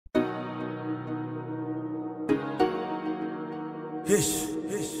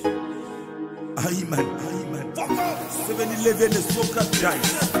Amen. 7-Eleven is soccer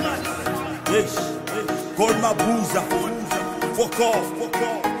dice. Call my boozer. Fuck off.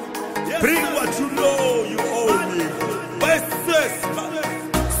 Bring what you know you owe me.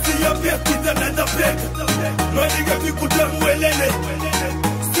 See you back with another bag. My nigga, we could have welele.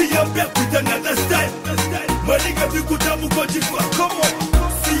 See you back with another style. My nigga, we could have mukojifa. Come on.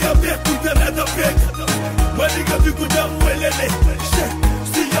 See you back with another bag. My nigga, we could have welele.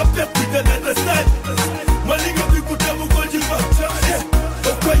 See you back with another style. My nigga, we could have mukojifa.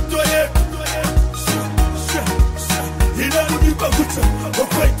 Okay, to it. You know what you got with you.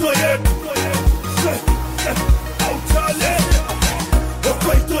 Okay, to it.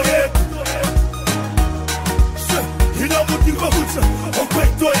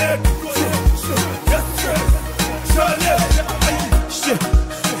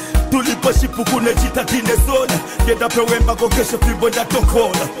 Tuliposhi pukune chita kinesona Keda pewemba kokesho pibonda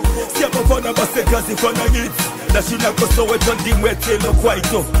tokola Siapa fana basekazi fana hiti Na shuna kosowe tondi mwetelo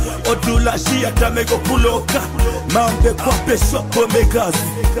kwaito Odula shia tamego kuloka Mambe kwa peshopo megazi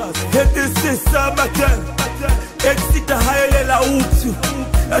Hedisi samakan Exita haelela upsu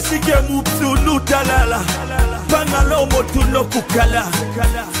Ashike mupsu nutalala Pangalomo tulokukala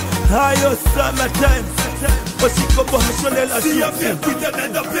Hayo summertime Oshiko bohasholela See you back with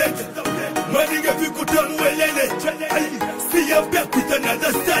another bag. My nigga, we could have welele. See you back with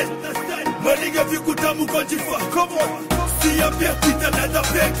another style. My nigga, we could have mukojifa. Come on. See you back with another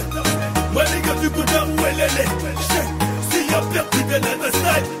bag. My nigga, we could have welele. See you back with another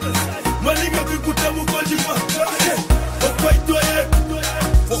style. My nigga, we could have mukojifa. Okay, to it.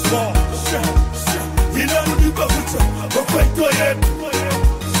 Fuck off. You know what you got with you. Okay, to it.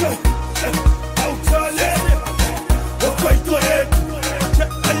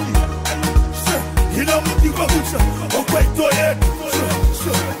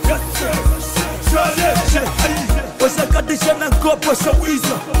 Wasakadisha na kopo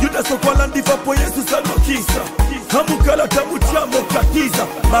shawiza Yuda sokwala ndifa po Yesu sanokisa Hamukala tamuchamo katiza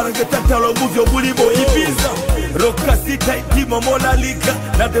Marangetantalo muvyo mulimo ibiza Roka sita itimo mona liga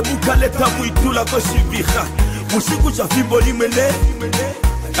Na demuka leta muitula koshiviha Mushiku cha fimbo limene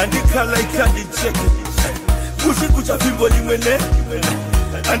Andika laika di cheke Mushiku cha fimbo limene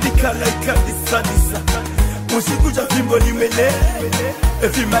Andika laika di sadisa Mushiku cha fimbo limene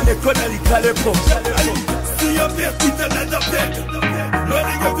Efimane kona likalepo See you back with another bag. My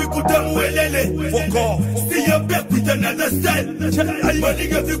nigga, we could have welele. Fuck off. See you back with another style. My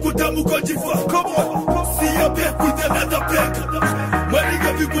nigga, we could have mukojifa. Come on. See you back with another bag. My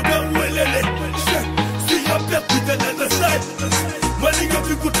nigga, we could have welele. See you back with another style. My nigga,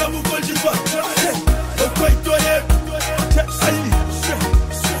 we could have mukojifa. Okay, to it.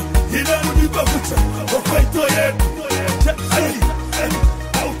 You know what you got with you. Okay, to it. Okay,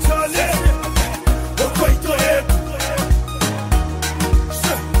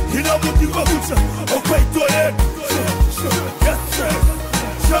 to it.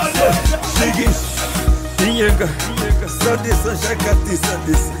 Shigish, Iyenga, Sadisa Shakati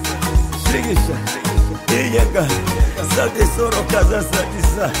Sadisa. Shigisha, Iyenga, Sadisoro Kaza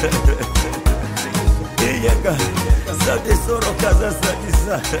Sadisa. Iyenga, Sadisoro Kaza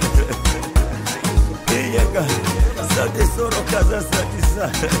Sadisa. Iyenga, Sadisoro Kaza Sadisa.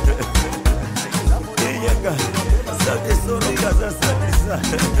 Iyenga, Sadisoro Kaza Sadisa.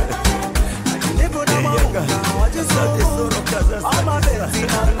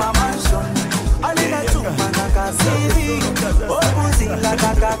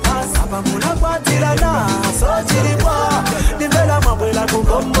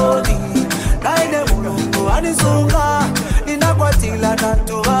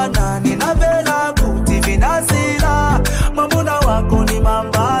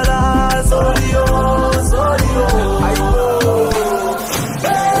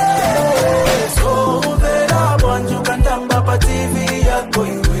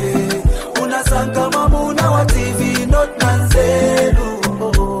 Unasanga mamuna wa TV not nanzelu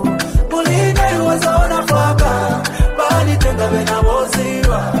Mulina yuwazaona faka Bali tenga vena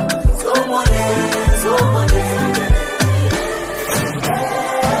boziwa Somone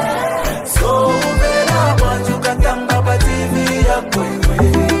Sovela wanju kantamba pa TV ya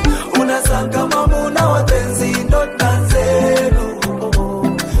kwewe Unasanga mamuna wa tenzi not nanzelu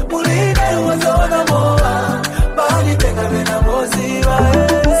Mulina yuwazaona moa Bali tenga vena boziwa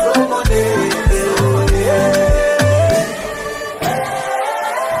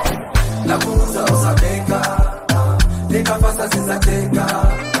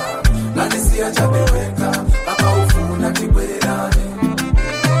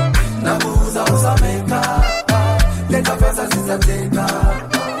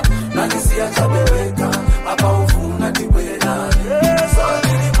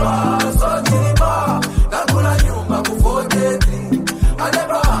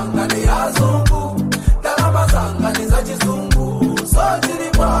Alebanga ni azungu, dalama zanga ni za chizungu.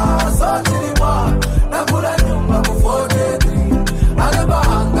 Sochilibwa, nakula nyumba kufoteti.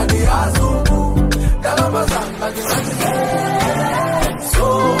 Alebanga ni azungu, dalama zanga ni za chizungu. So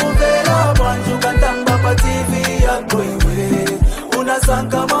uvela banju kantamba pa TV yako iwe.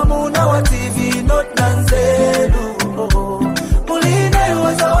 Unasanga mamuna wa TV not nanzelu. Muline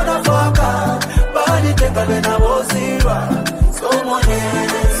wazaona faka, bani tenga bena wosiwa. So money.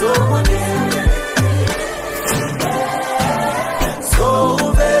 So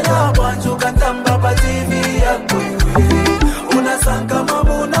uvela banju kantamba pa TV yako iwe. Unasanga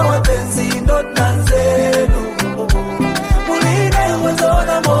mamuna wa tenzi not nanzelu. Muline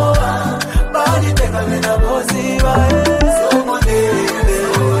wazaona moa, bani tenga bena wosiwa. So money.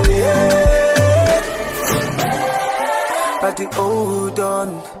 Pati hold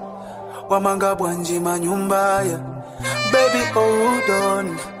on, wamanga bwanji manyumbaya. Baby hold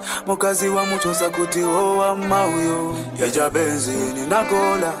on, mukazi wa muchosa kuti owa mauyo. Yeja benzini na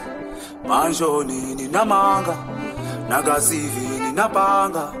gola, manjoni ni na manga, nagazivi ni na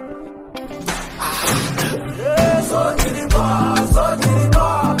panga. So chilipa,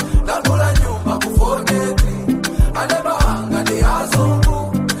 nakula nyumba kufoteti. Alebanga ni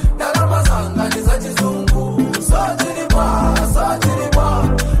azungu, dalama zanga ni za chizungu. So chilipa,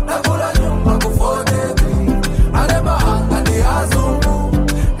 nakula nyumba kufoteti. Alebanga ni azungu,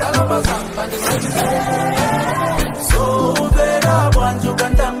 dalama zanga ni za chizungu. So uvela bwanju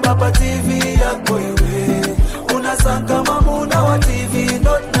kantamba pa TV yako iwe. Unasanga mamuna wa TV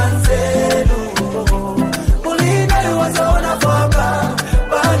not nanzelu. Muline wazaona faka,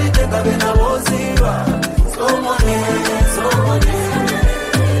 bali tenga bena woziwa. So money.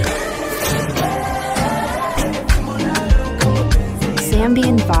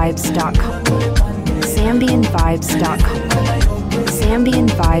 ZambianVibes.com. ZambianVibes.com.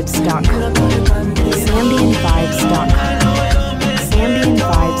 ZambianVibes.com. ZambianVibes.com.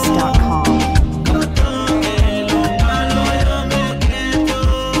 ZambianVibes.com.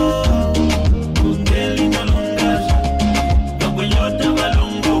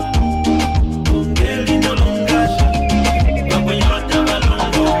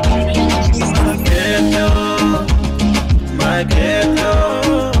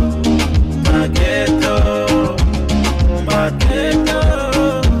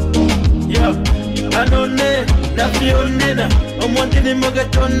 Omwantini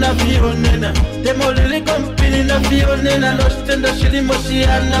mogatona fionena. Demolili kompini na fionena. Lostenda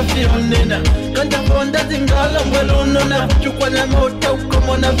shilimoshia na fionena. Kanta fonda zingala mwelonona. Chukwana mota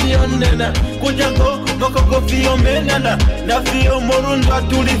ukomo na fionena. Kujango mokoko fiomena. Na fio morunda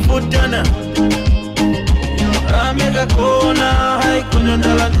tulifutana. Amega kona, haikuno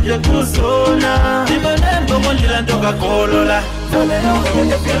nalanje kusona. Nimanembo mwandila ndoka kolola. Zameno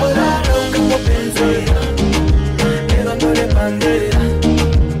kwenye fiola, kamo penzi. Ngerondole bandera,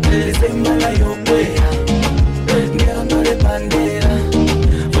 semala yokwea. Ngerondole bandera,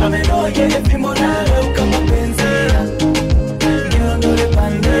 fameno ye fimolalo kama benzera. Ngerondole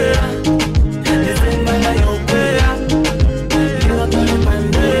bandera, semala yokwea. Ngerondole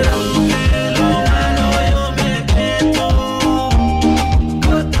bandera.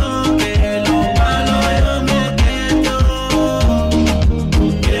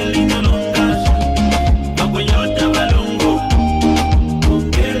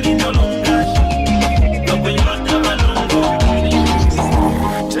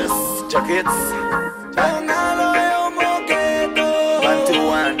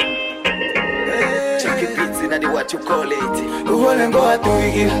 What you call it? Uholengo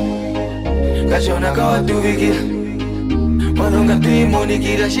atuigira, kashona ka atuigira. Manonga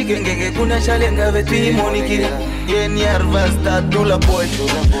tuimonikira, shikengenge kuna shalenga ve tuimonikira. Yeni arvasta dula boy,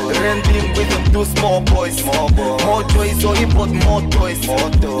 renting with them two small boys. More choice, so he bought more toys.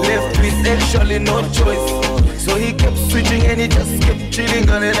 Left with actually no choice. So he kept switching and he just kept chilling.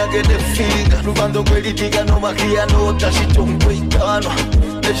 And then I get the feeling Rubando kweli tiga no makia no tashi chomkwitano.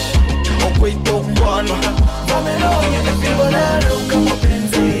 Okwito kwano Famelo yene fibolaro kama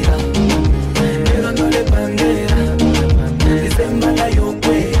penzira. Ngerondole bandera, December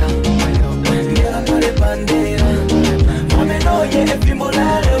yokwea. Ngerondole bandera, famelo yene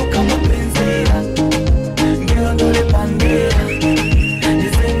fibolaro kama penzira. Ngerondole bandera,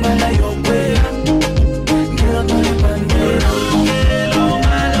 December yokwea. Ngerondole bandera.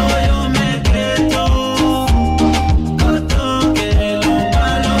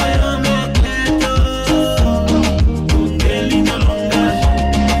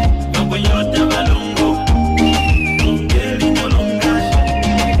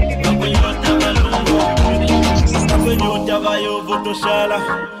 shala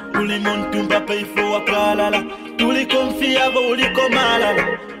Uli montumba pa ifo wakalala Tuli konfiava uliko malala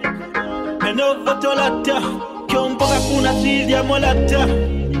Menova tolata Kyompoka kuna sidia molata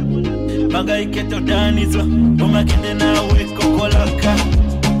Magai keto danizwa Omakende nawe kokolaka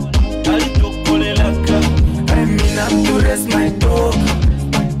Alitokolelaka I mean I'm to rest my dog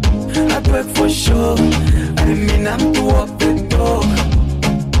I work for sure I mean I'm to walk the dog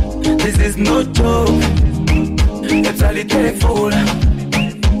This is no joke It's a little fool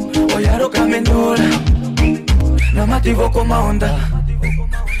Oyaro kamendola Na mativo koma onda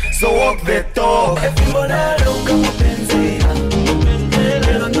So walk the talk Efimbolalo kama penzera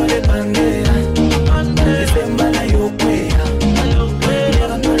Pero no le bandera Decemba la yokwea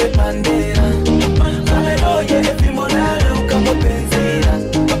Pero no le bandera Oye, efimbolalo kama penzera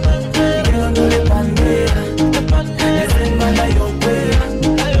Pero no le bandera Decemba la yokwea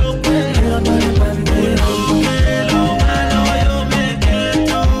Pero no le bandera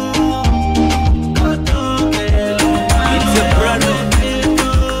It's a brother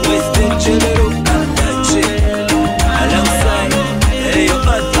Western General alongside hey, your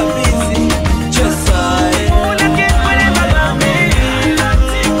other busy just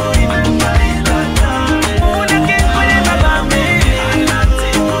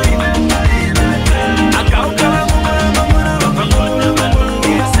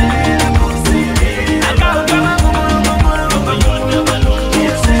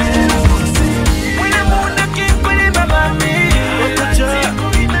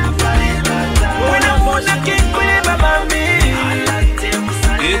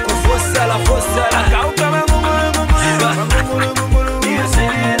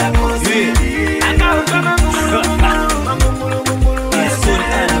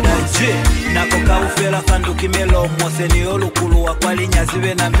kimelo moseni olukuluwa kwalinya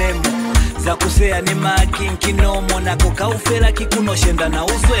zibe na memo za kusea ni makinki nomo nako kaufela kikunoshenda na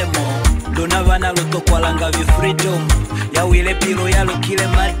uzwemo lona bana lutokwalanga vi freedom ya wile piro yalo kile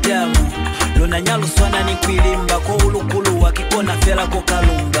madamu lona nyalu swana ni kwilimba ko ulukuluwa kikona fela ko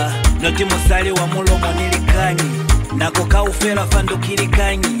kalumba noti musali wa mulomo nilikanyi nako kaufela fandu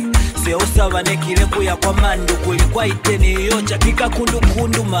kilikanyi se usaba nekile kuya kwa mandu kulikuwa iteni yocha kika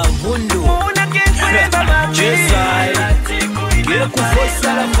kundu mavundu Jesai Kile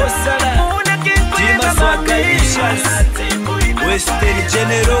kufosala Tima Swagalicious Western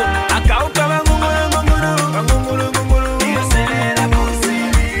General Akauka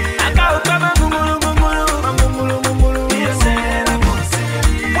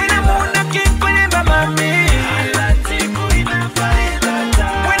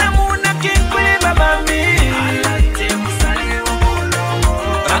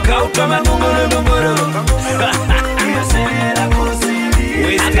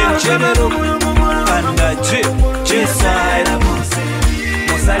Western General Anda Jesai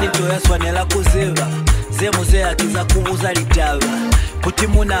Mosali toyaswanela kuziva Zemuze akiza kubuza litava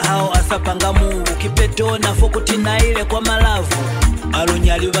Kutimuna hao asapanga mungu Kipetona fokutina ile kwa malavu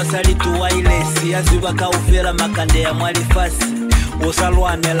Alunyali vasali tuwa ilesi Yaziva kaufela makande ya mwalifasi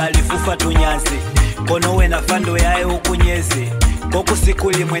Usalwanela lifufa tunyazi Kono wena fando yae ukunyezi Koku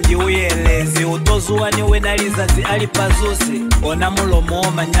sikuli mwendi uyelezi Utozuwani wena lizazi alipazusi Ona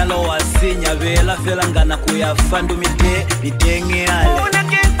mulomo manyalo wasinya Vela felangana kuyafandu mitengi ale Muna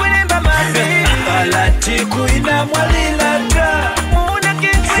kikulimba mami Alati kuina mwalilata Muna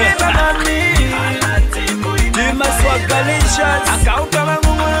kikulimba mami Alati kuina Tima Swagalicious Akauka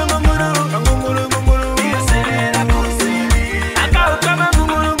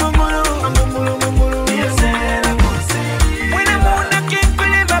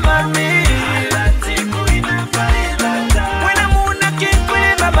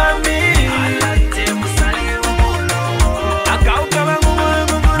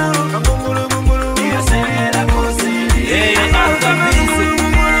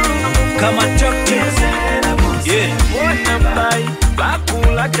Kama chokches yeah Wanabai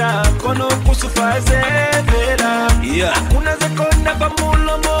Bakulaka Kono kusufaze vera yeah Akuna zekonda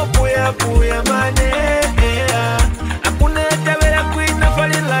pamulo mo Puya mane yeah Akuna tabera kuina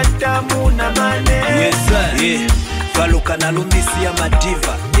falilata muna mane Yes sir yeah Faluka na lumisi ya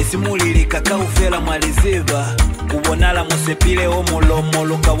madiva Esimulilika kaufela mwaliziva Kubonala musepile omulomo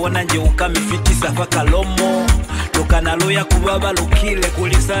Lukabona nje ukamifitisa faka lomo Lukana loya kubaba lukile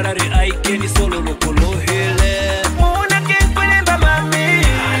kulisarari aikeni solo lukuluhile Muna kikulimba mami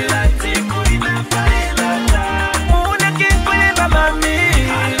Alati kuina failata Muna kikulimba mami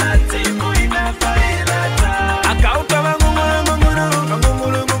Alati kuina failata Akauka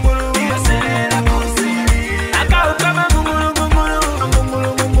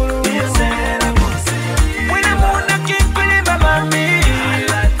Mami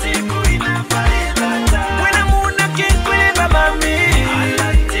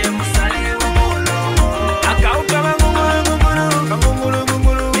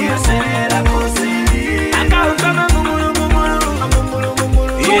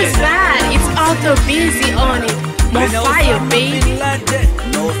Who's that? It's Auto Busy on it. More fire, baby.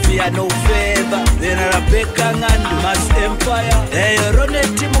 No fear, no favor. Then I pick and mass empire. Hey,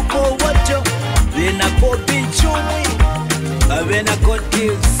 Ronette Muko, what you? Then I go be chummy. Then I got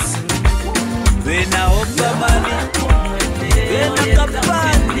gifts. Then I offer money. Then I got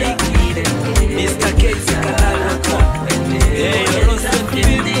money. Mr. Casey, hey, Rosen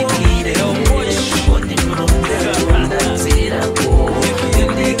people. Don't push.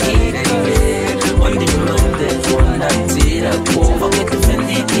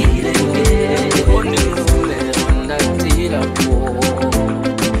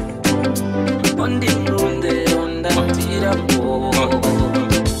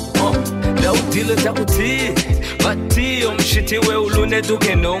 Mshitiwe ulune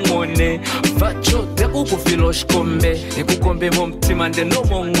duke nongone Vacho te ukufilo shkombe Ekukombe mumtima nde no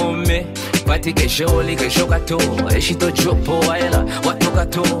mongome Pati kesholi keshokato Eshito jopo waela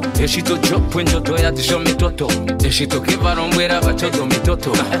watokato Eshito jopo njoto ya tisho mitoto Eshito kivarombwera vachoto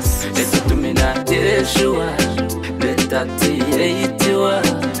mitoto Eto tumina tireshua Betati eitiwa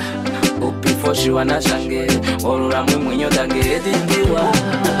Upifoshiwa na shange Orura mwenyo dange edindiwa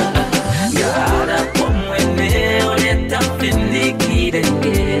Gara kwa mwene oleta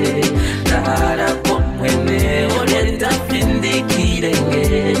findikirenge Gara kwa mwene oleta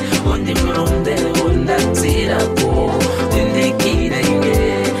findikirenge Ondi mrunde onda tirako Findikirenge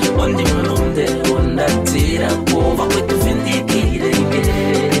Ondi mrunde onda tirako Vakwetu findikirenge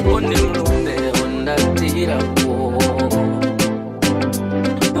Ondi mrunde onda tirako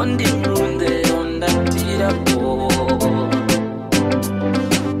Ondi mrunde onda tirako.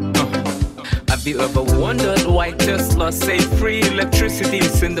 Have you ever wondered why Tesla say free electricity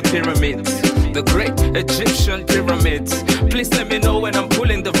is in the pyramids? The great Egyptian pyramids. Please let me know when I'm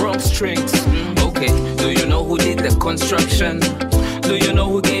pulling the wrong strings. Okay, do you know who did the construction? Do you know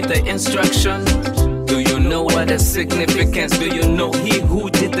who gave the instruction? Do you know what the significance? Do you know he who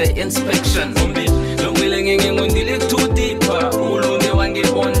did the inspection? Don't be linging when you look too deeper. Ulunde wange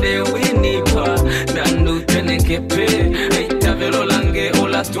bonde winipa. Nandu tenekepe. Eitavelo lange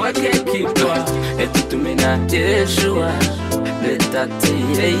ola twake kipa. Etutumina Yeshua Betati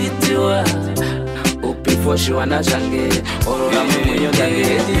eitiwa Upifoshiwa na shange Orora mwenyo dange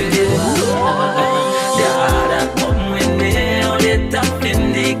edindiwa Dara kwa mwene oleta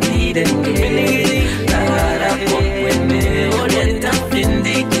findikirenge Dara kwa mwene oleta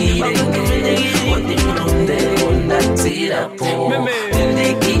findikirenge Ondi mrunde onda tirapo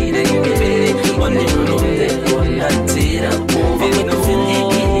Findikirenge Ondi mrunde onda tirapo Vakwetu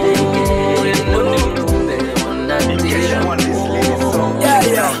findikirenge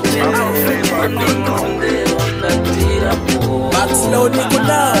Slow niko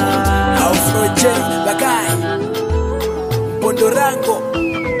down Afro J Bagai Pondorango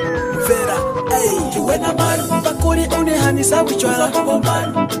Vera Hey Juwena man Bakuri unihanisa wichwala Kubo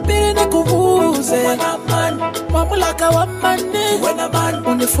man Pili nikuvuze Juwena man Mamulaka wa mani Juwena man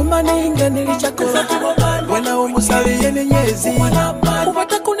Unifuma ninge nilichakula Kubo man Wena umusali yeni nyezi Juwena man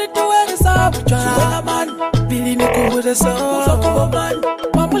Ubata kunituweza wichwala Juwena man Pili nikuvuze so Kubo man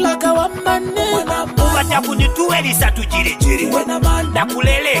Mamulaka wa mani Juwena man Ubata kunituweza tujirejere na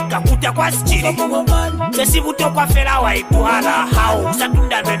kuleleka kuta kwa sichiri Sesi buto kwa fela wa ituhala Hao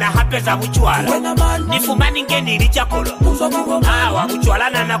satundame na hapeza mchuala Nifumani ngeni lichakolo Hawa mchuala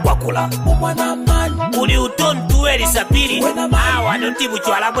na kwa kula Kuli utontuwe lisapiri Hawa nonti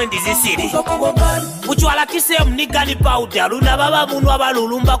mchuala mwendi zisiri Mchuala kise mnikani pauda Luna baba munu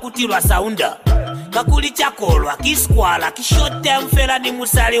abalulumba kutilwa saunda Kakuli chakolwa kiskwala Kishote mfela ni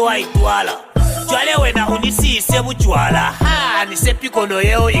musali wa ituhala Chwalewe na unisise buchwala Haa nise pikono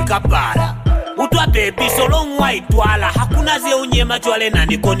yeo ikapala Utwa baby solongwa itwala Hakuna ze unyema chwale na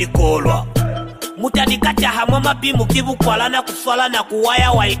niko nikolwa Mutadikacha hamwa mabimu kibukwala na kufala na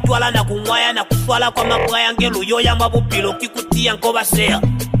kuwaya wa itwala na kumwaya na kufala kwa mabwaya ngelu yoya mabupilo kikutia nkoba sea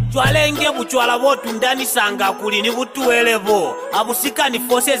Chwale nge buchwala wotu ndani sanga kuli ni butuwelevo Abusika ni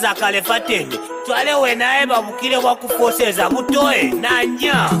fose za kalefateni Chwale wenae babukile wakufose za butoe na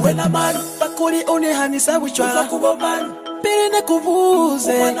nya Wena man Bakuri unihanisa wichwala Kubo man Pili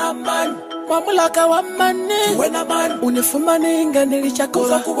nikuvuze Wena man Mamulaka wa mani Wena man Unifuma ninga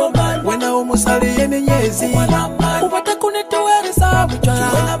nilichakula Kubo man Wena umusali yeni nyezi Wena man Ubata kunituweza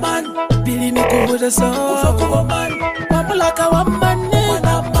wichwala Wena man Pili nikuvuze so Kubo man Mamulaka wa mani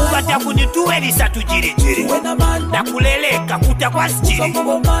Ubaja kunituelisa tujirijiri nakuleleka kutakwa sichiri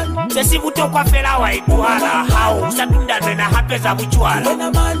sesibuto kwa fela wa ituhala hao satundane na hapeza buchwala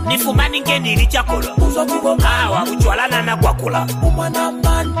nifumani ngeni ilichakolo hawa buchwalana na kwa kula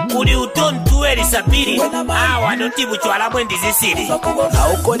kuli utontuelisa pili hawa noti buchwala mwendi zisiri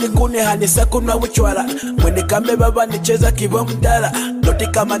hauko ni kune hanisa kuna buchwala mwene kambe baba nicheza kibo mdala noti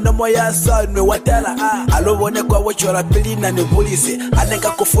kama nomo ya salme watala alobone kwa buchwala pili na nubulise aneka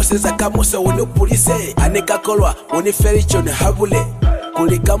kufuseza kamusa unupulise aneka kolwa unifericho ni habule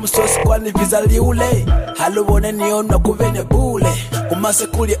kulika msosi kwa ni vizali ule halubone niona kuvene bule umase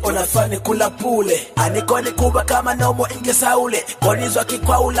kulie onafani kula pule anikoni kuba kama nomo inge saule konizwa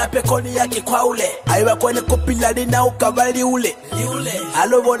kikwaula pekoni ya kikwaule aiwa kwenye kupilani na ukabali ule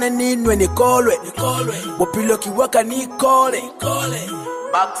halubone ninwe nikolwe mupilo kiwaka nikole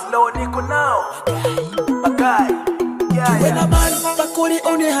Max low niko nao Makai Wena man, bakuli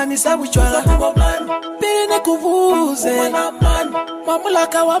unihanisa wichwala Pili nikuvuze Wena man,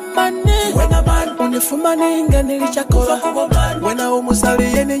 mamulaka wa mani Wena man, unifumani inga nilichakora Wena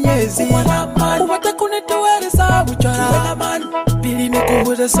umusali yeni nyezi Wena man, uwate kunituwerisa wichwala Wena man, pili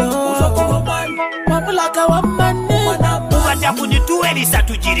nikuvuze so mamulaka wa mani Ubaja kunituelisa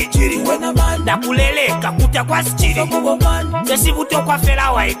tujirijiri nakuleleka kutakwa sichiri sesibuto kwa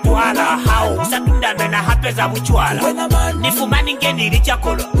fela wa ituhala hao satundane na hapeza buchwala nifumani ngeni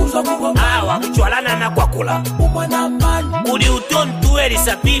ilichakolo hawa buchwalana na kwa kula kuli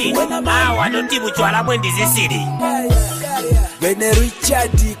utontuelisa pili hawa noti buchwala mwendi zisiri Bene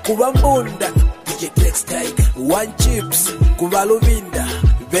Richard kuba mbunda DJ Plex Tiger One Chips kuba Luvinda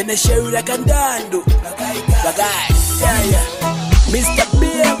Bene Sheila Kandandu Bagai Mr.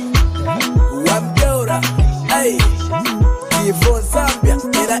 BM Wamdora Ay Namibia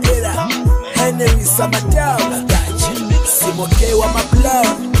Zambia Era Henry Samatawa Simoke wa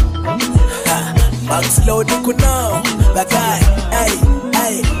Mablao Max Lodi kunao Bagai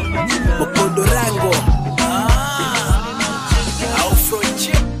Ay Mokondo Rango Afro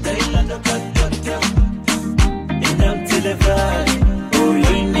Chip Inamtileva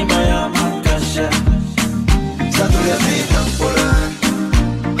Uyuni maya makasha Satuya vitampola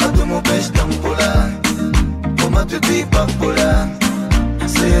Hatumu bestampola Oma tuti papola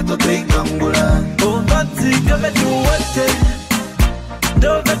Seto te kambula Ovati kame tuwete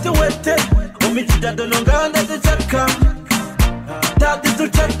Dove tuwete Umichida donongana tuchaka Tati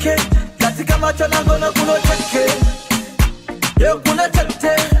tuchake Katika macho nangono kuno chake Yo kuna chate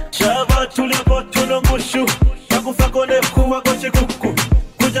Shaba tulipo tulongushu Nakufa kone kuwa kochi kuku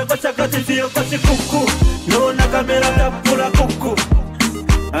Kuja kocha katitiyo kochi kuku Nona kamera tapula kuku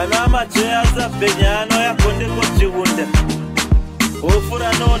Alama chea za penyano ya konde kochi wunda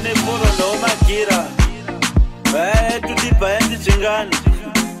Ufura none puro no makira Bae tutipa endi chingani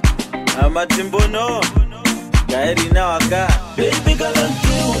Ama timbono Gairi na waka Baby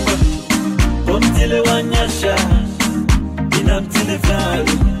galantunga Pomtile wanyasha Inamtile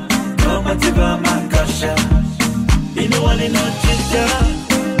vali Kama tiba makasha Ino wali no chicha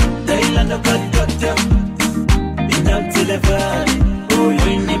Daila no katata Inamtile vali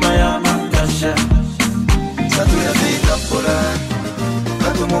Uyuni maya makasha Satuya vitampola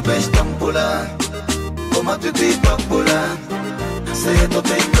Hatumu bestampola Oma tuti papola Seto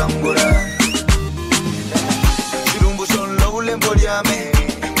te kambula Chirumbu son lo ulembo liame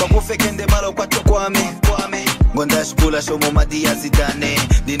Kwakufe kende malo kwa chokwame Gonda shkula shomo madia zidane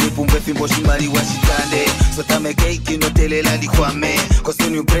Dini pumbe fimbo shimari wa shitane Sotame keiki no telela likwame Cause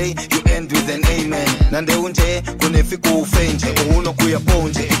when you pray you end with an amen Nande unje kunefiku ufenje Uhuno kuya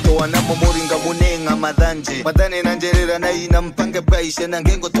ponje Itowa na momoringa munenga madanje Madane nanjerera na ina mpange praishe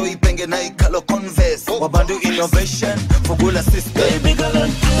Nangengo toi penge na ikalo converse Wabandu innovation Fugula system Baby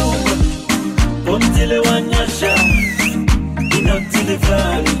galantunga Pomtile wanyasha Inamtile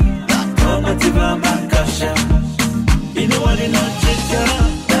vali Kama tiba makasha Ino wali no chicha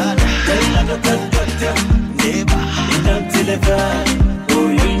Daila no katata Inamtile vali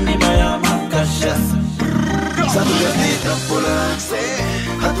Uyuni maya makasha Satuya vitampola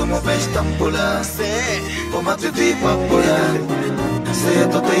Hatumu bestampola Oma tuti papola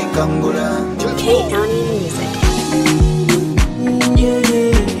Seto te kambula K-County Music.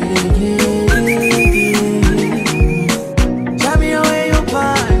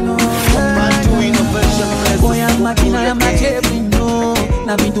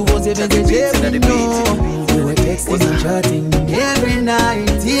 Na vindu voze we were texting and chatting every night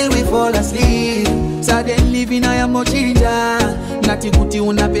till we fall asleep. Suddenly vina ya mochida Nati kuti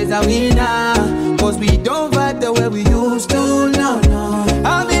unapeza wina Cause we don't vibe the way we used to, no.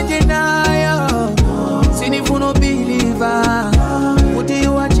 I'm in denial Sinifu no believer Kuti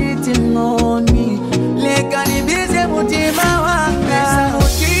you are cheating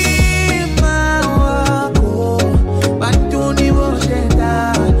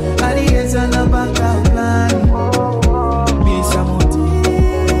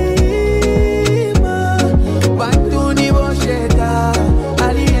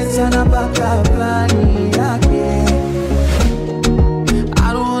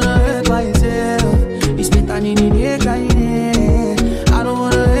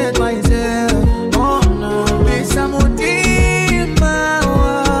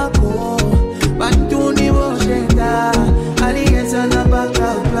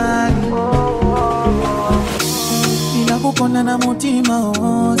mutima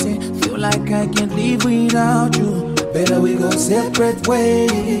onse. Feel like I can't live without you. Better we go separate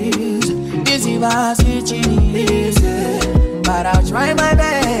ways. Easy but I'll try my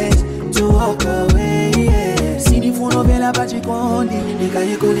best to walk away. Sini funo vela bachikondi,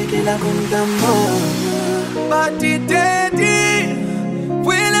 nikayekole kila kumtambo. Bati teti,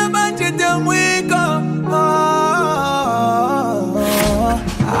 wila bati temwiko.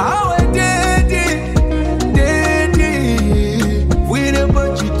 Awe teti, wila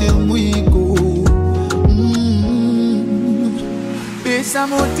bati temwiko. Pesa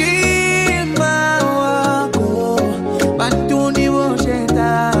mutima wako, bantuni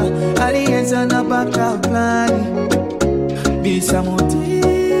wosheta, aliyenza na baka plani. Bisa mutima,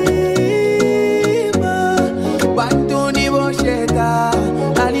 bantuni wosheta,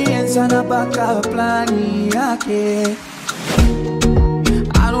 aliyenza na baka plani yake.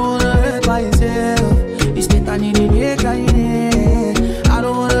 I don't wanna hurt myself, it's better than I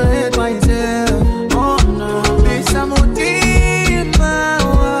don't wanna hurt myself, oh no. Bisa mutima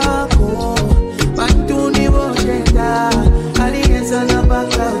wako, bantuni wosheta, aliyenza na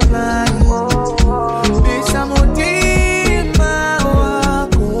baka plani. Bisa mutima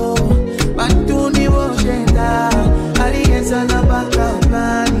wako, bantuni wosheta, aliyenza na baka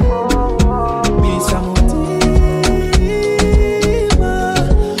plani. Bisa mutima,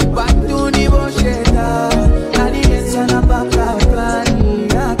 bantuni wosheta, aliyenza na baka plani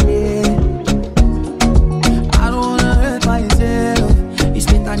yake. I don't wanna hurt myself, it's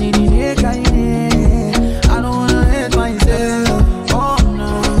better than I don't wanna hurt myself, oh no.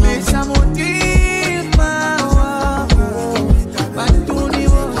 Bisa mutima wako, bantuni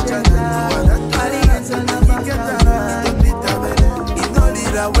wosheta, aliyenza na baka plani.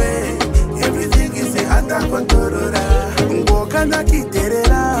 Inolira we, everything is under control. Ngoka na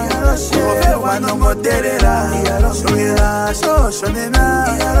kiterera, obewa no moterera. Shonera, shonena,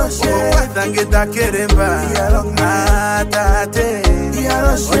 owatange takeremba. Atate,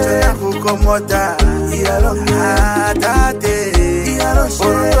 ocho ya kukomota. Atate,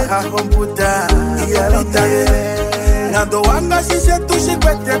 oroto hakomputa. Nando wanga sise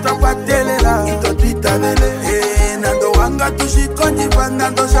tushikwete tokwatelera. Nando wanga tushikonjiva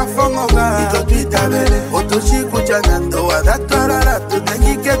nando shafongoga. Otushikucha nando wadatarara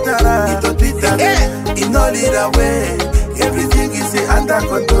tutenkiketara. Inolira we, everything is under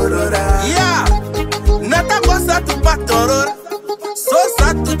control. Yeah, natakosa tupatorora,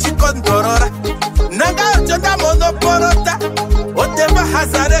 sosa tuchikondorora. Nanga ochonda monoporota, oteva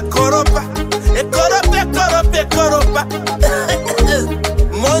hazare koropa. Koropa.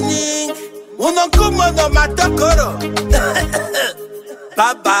 Morning, unonkumo no matokoro.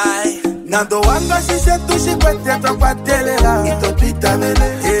 Bye bye. Nando wanga sise tushikwete tokwatelera.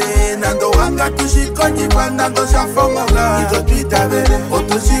 Nando wanga tushikonjiva nando shafongoga.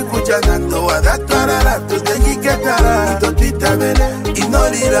 Otushikucha nando wadatarara tutenkiketara.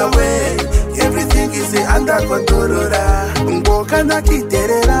 Inolira we, everything is under control. Ngoka na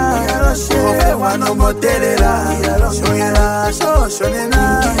kiterera, obewa no moterera. Shonera,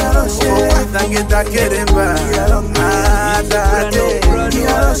 shonena, owatange takeremba. Atate,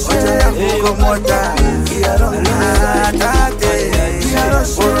 ocho ya kukomota. Atate,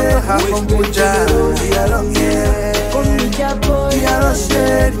 oroto hakompucha.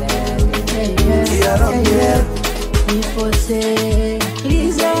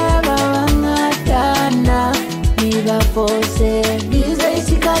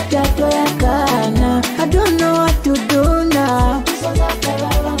 I don't know what to do now.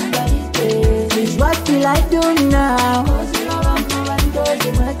 Please, what will I do now?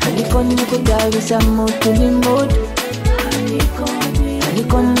 Anikoni kudawisa mutu ni mood.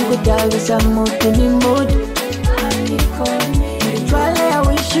 Anikoni kudawisa mutu ni mood. Literally, I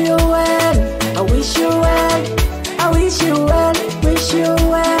wish you well. I wish you well. I wish you well. Wish you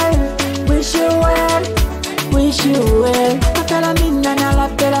well. Wish you well. Wish you well. Akala minna na la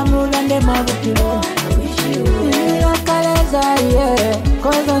pera mulande mabukilo. I wish you well. Akaleza yeah,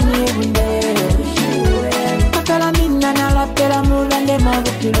 koza ni bunde. Wish you well. Akala minna na la pera mulande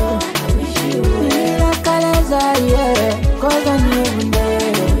mabukilo. I wish you well. Akaleza yeah, koza ni bunde.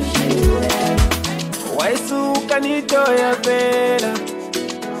 Wish you well. Waisu kanito ya pera.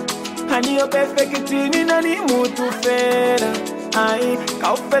 Haniyo perfectini nani mutu fera. Ai,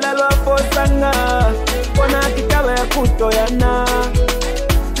 kaupela lwa posanga. Kona kitawa ya kutoyana.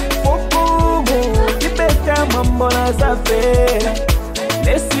 Fukumu, kipeta mambo na zafera.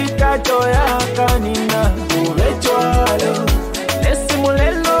 Lesi kato ya kanina, uvechwalo. Lesi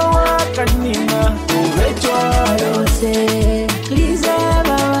mulelo wa kanina, uvechwalo. Lize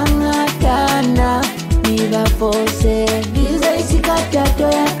bawangatana, niba pose. Lize isi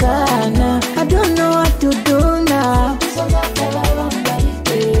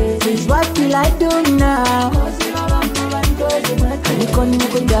I do now. Anikoni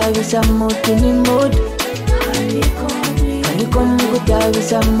kutavisa mutu ni mood. Anikoni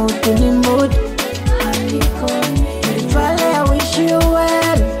kutavisa mutu ni mood. I wish you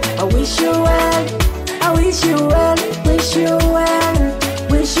well, I wish you well, I wish you well, wish you well,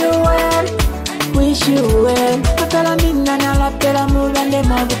 wish you well, wish you well. Papela minna na la pela mulande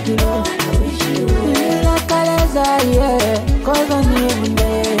mabutilo. I wish you well. La kaleza yeah, koza ni munde.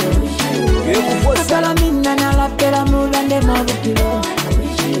 Papela minna na la pela mulande mabutilo. I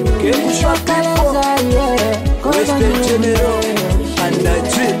wish you well. La kaleza yeah, koza ni munde.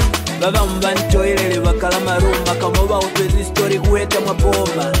 Baba mbantoilele bakala marumba kamoba utwezi story kuweta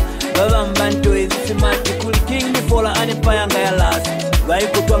mapoma. Baba mbantoilele simati kuli king nifola anipayanga ya last. Vai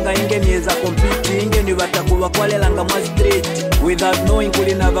kutwanga inge nieza compete inge ni batakuba kwalelanga mwa street. Without knowing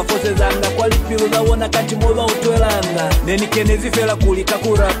kuli nava forces anga kwali pilu zawona kati moba utwelanga. Neni kenezi fela kuli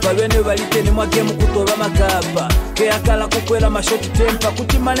kakurapa wene valite ni mwa game kutoba makapa. Ke akala kukwela mashoti tempa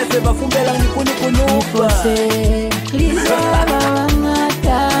kutimane seba fumbela nikuni kunyupa.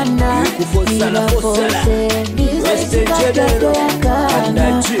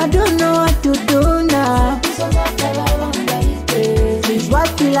 I don't know what to do now. Please,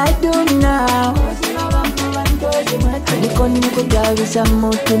 what will I do now? Anikoni kutavisa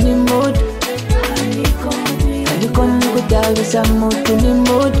mutu ni mood. Anikoni kutavisa mutu ni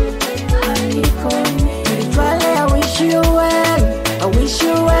mood. I wish you well, I wish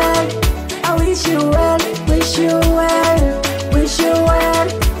you well, I wish you well, wish you well, wish you well,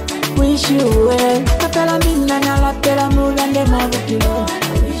 wish you well. Papela minna na la pela mulande mabutilo. I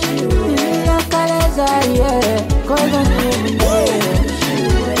wish you well. La kaleza yeah, koza ni munde.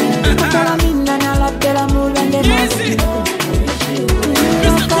 Papela minna na la pela mulande mabutilo.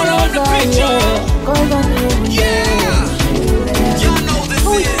 La kaleza yeah, koza ni munde.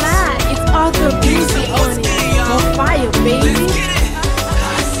 Who's that? It's Arthur B.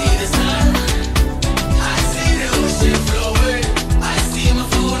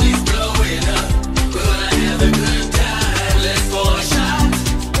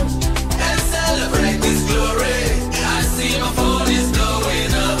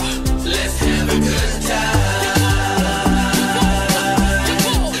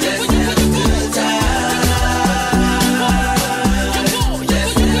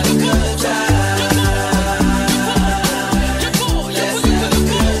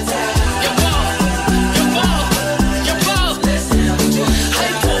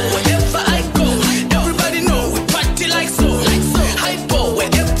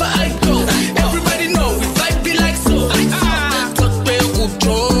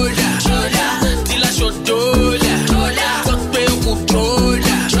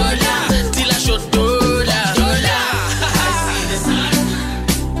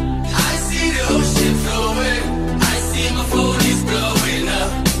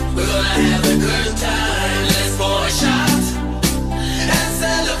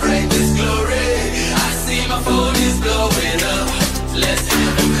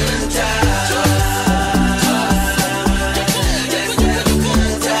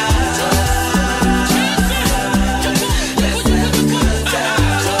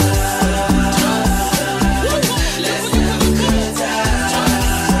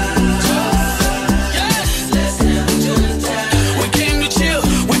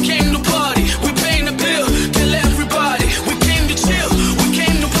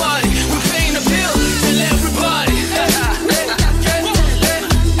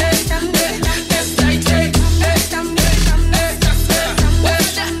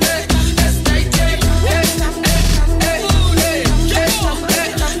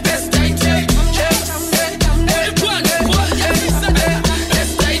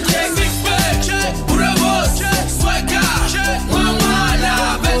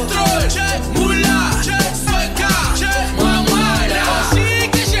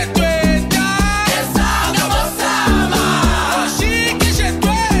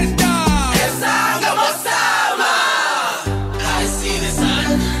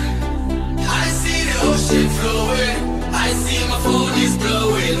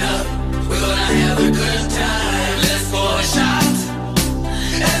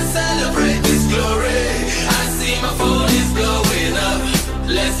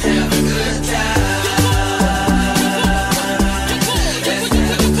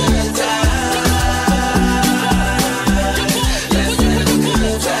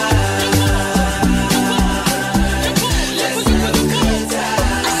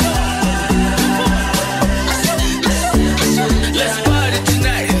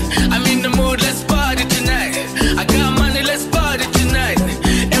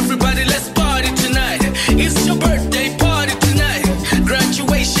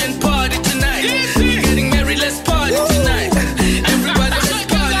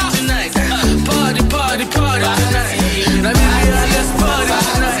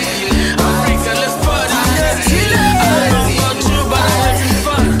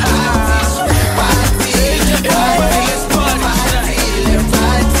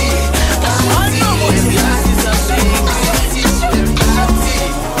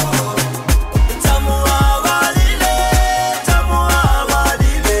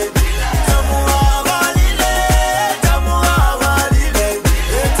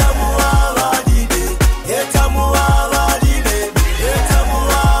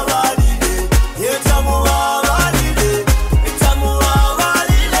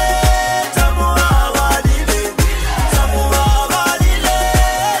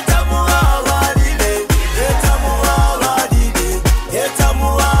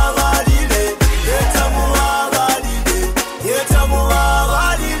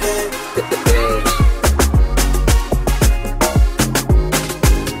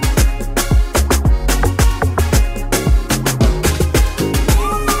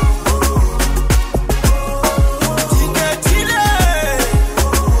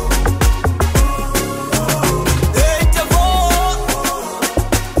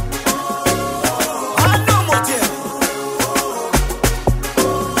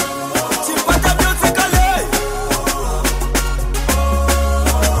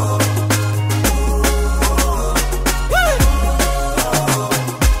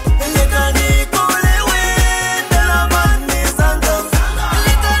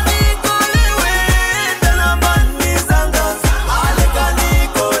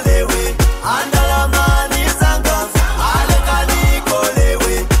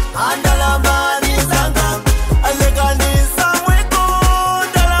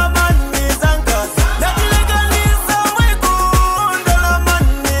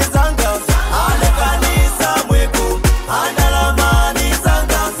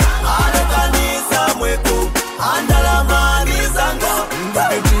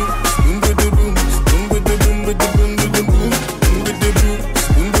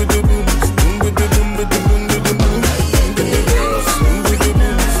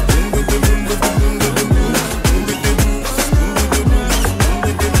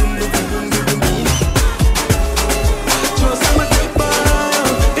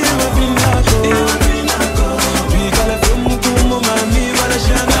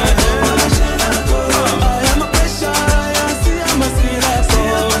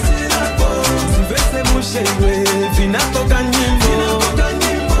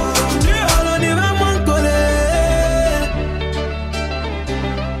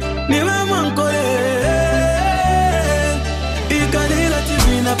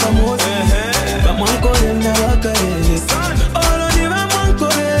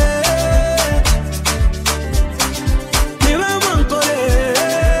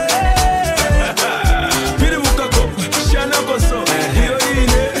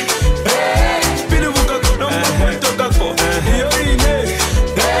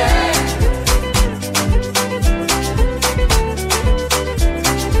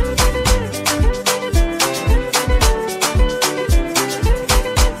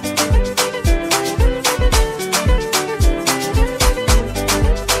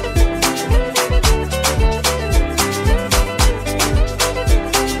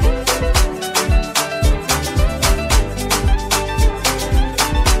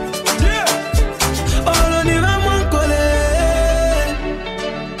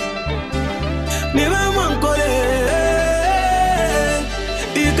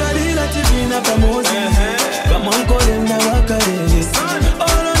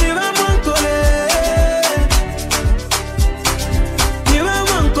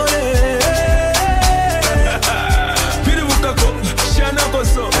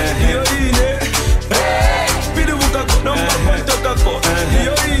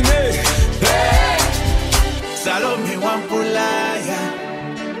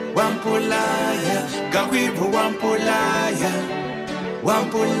 wampulaya Gakwibu wampulaya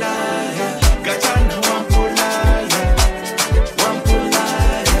Wampulaya Gachana wampulaya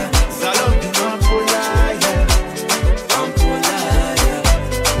Wampulaya Zalobi wampulaya Wampulaya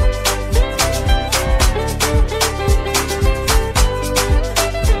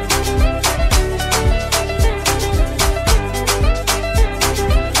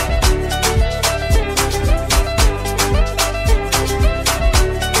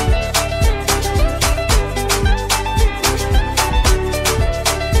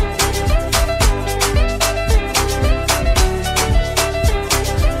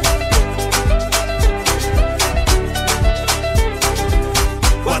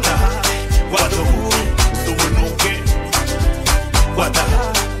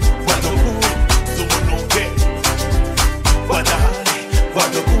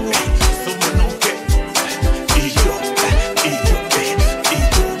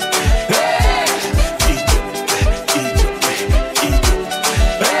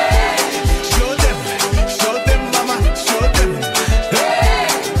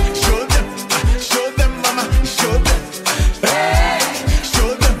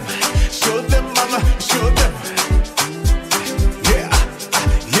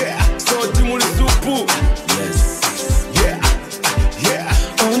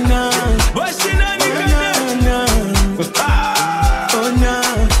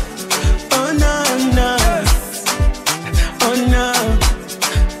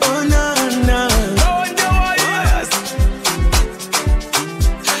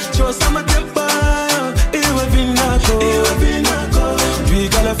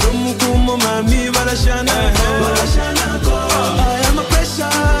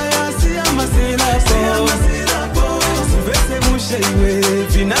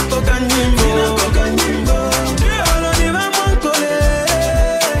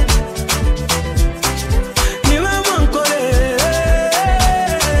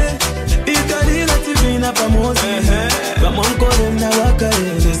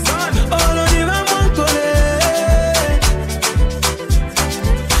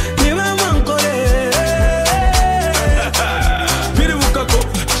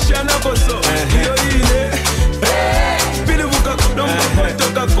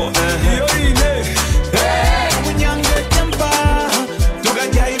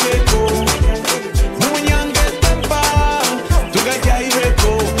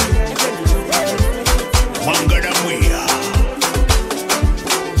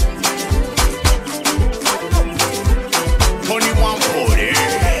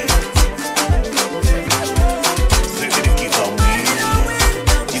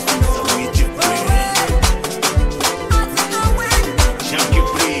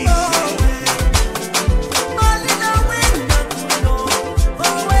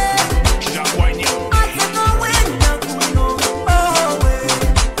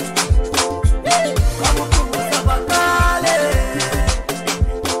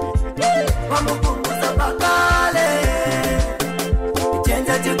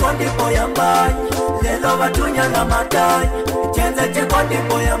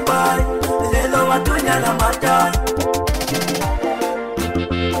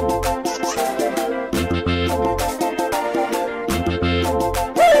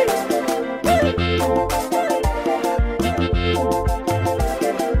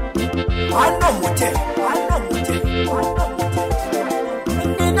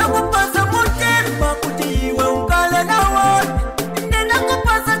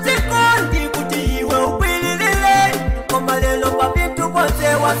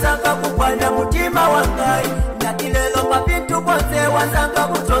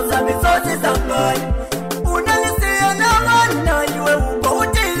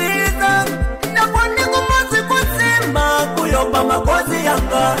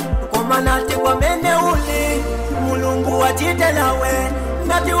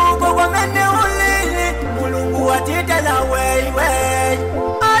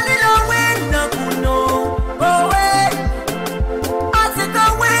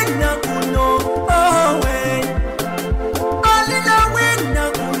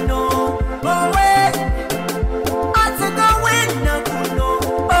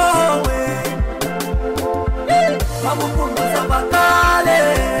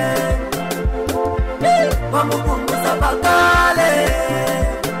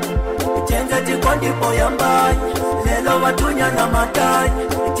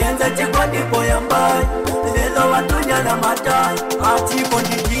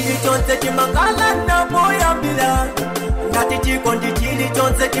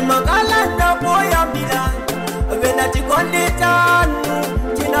Chikonditanu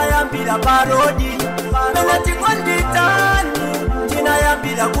Tina yambila parodi Mena tikondi tanu Tina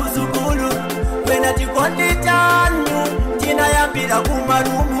yambila kuzugulu Mena tikondi tanu Tina yambila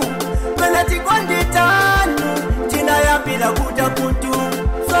kumarumu Mena tikondi tanu Tina yambila kutapuntu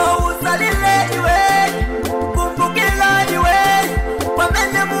So usalile iwe Kumbukila iwe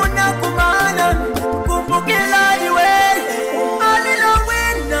Wamenye muna kumana Kumbukila iwe Alila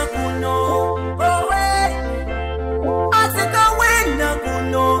wena kuno Owe Asika wena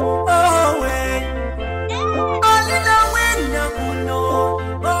kuno Owe Alila wena kuno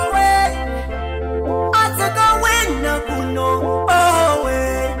Owe Asika wena kuno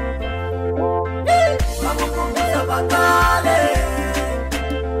Owe Wamukumbuza bakale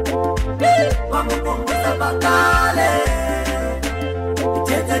Wamukumbuza bakale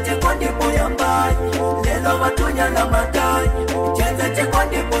Chenza chikondi boyambai Lelo watunya na matai Chenza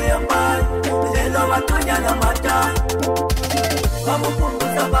chikondi boyambai Lelo watunya na matai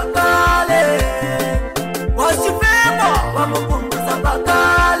Wamukumbuza bakale Washipema Wamukumbuza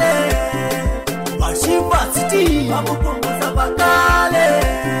bakale Washipa city Wamukumbuza bakale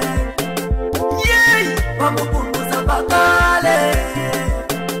Yey Wamukumbuza bakale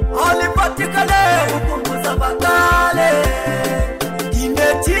Alipatikale Wamukumbuza bakale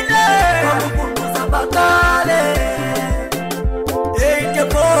Inetile Wamukumbuza bakale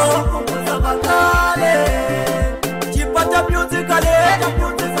Eikepo Wamukumbuza bakale Chipata musicale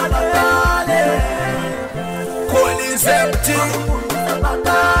Wamukumbuza bakale Call is empty Wamukumbuza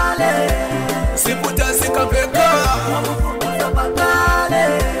bakale Siputa sikapeka Wamukumbuza bakale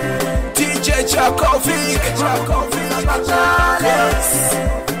DJ Chakovic Wamukumbuza bakale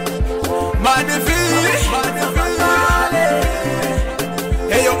Manivi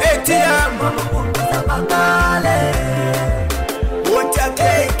Heyo ATM Wamukumbuza bakale Wota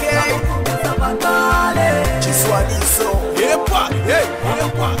KK Wamukumbuza bakale Chiswaniso Yepa Hey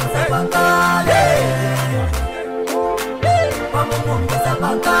Wamukumbuza bakale Wamukumbuza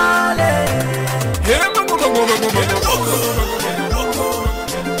bakale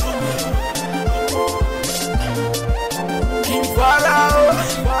King Pharaoh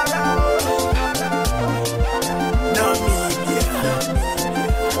Namibia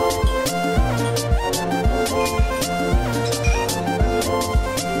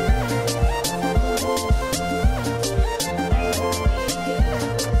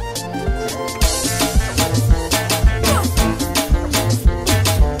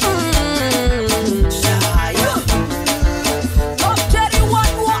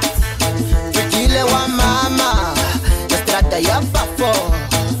Tukile wa mama Estrada ya fafo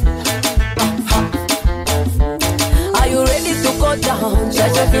Are you ready to go down?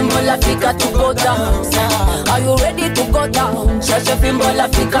 Chacha fimbo la fika to go down. Are you ready to go down? Chacha fimbo la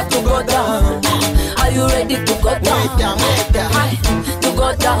fika to go down. Are you ready to go down? Aye, to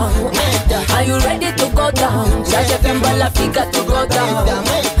go down. Are you ready to go down? Chacha fimbo la fika to go down.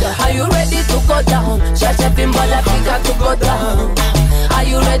 Are you ready to go down? Chacha fimbo la fika to go down. Are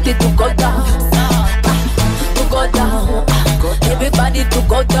you ready to go down? To go down. Everybody to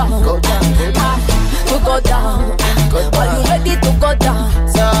go down. To go down. Are you ready to go down?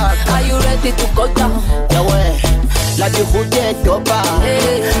 Are you ready to go down? La juhude toba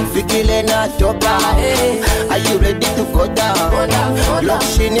Fikile na toba Are you ready to go down?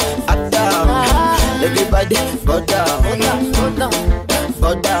 Loshini up down Everybody go down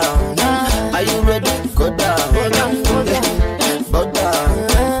Go down Are you ready? Go down Go down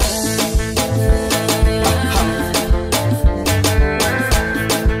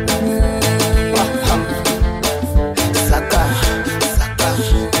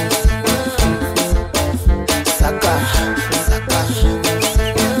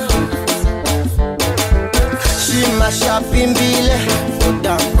Pimbile, go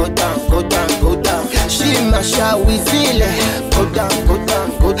down, go down, go down, go down. She masha wizile, go down, go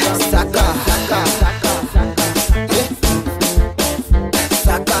down, go down. Saka, saka,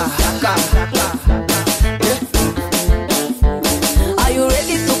 saka, saka, saka. Are you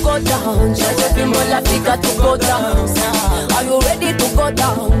ready to go down? Chacha fimbo la fika to go down. Are you ready to go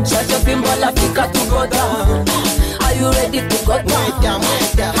down? Chacha fimbo la fika to go down. Are you ready to go down?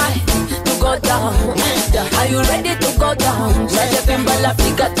 Aye, to go down. Are you ready to go down? Chacha fimbo la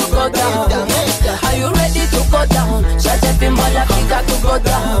fika to go down. Are you ready to go down? Chacha fimbo la fika to go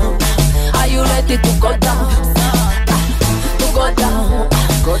down. Are you ready to go down? To go down.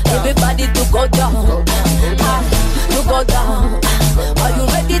 Everybody to go down. To go down. Are you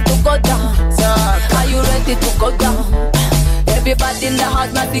ready to go down? Are you ready to go down? Everybody Everybody in the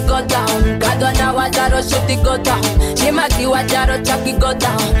house must go down. Kadona wajaro shoot go down. Shimaki wajaro chaki go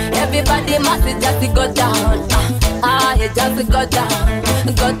down. Everybody must just go down. You just go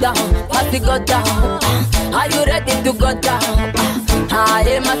down, must go down. Are you ready to go down?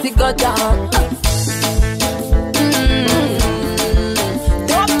 You must go down.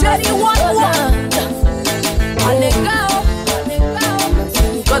 Top 21 on the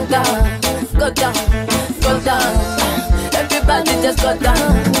go down, go down, go down. Everybody just go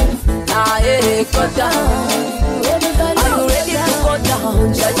down. Go down. Are you ready to go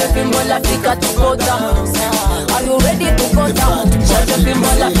down? Jaja Bimbola Pika to go down. Are you ready to go down? Jaja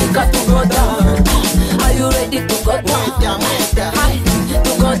Bimbola Pika to go down. Are you ready to go down?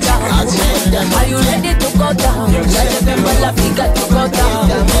 To go down. Are you ready to go down? Jaja Bimbola Pika to go down.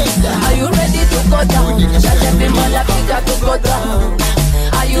 Are you ready to go down? Jaja Bimbola Pika to go down.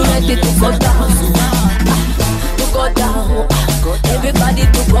 Are you ready to go down? To go down. Everybody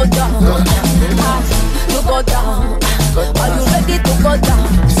to go down. To go down. Are you ready to go down?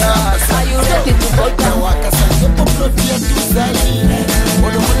 Are you ready to go down?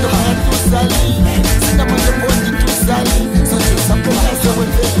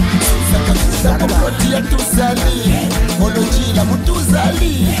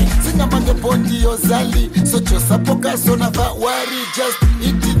 Just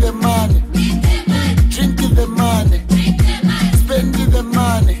eat the money, drink the money, spend the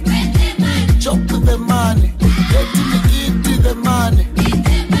money, chop the money, let me eat the money,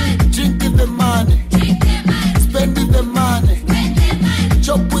 drink the money, spend the money,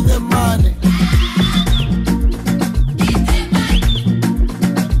 chop the money.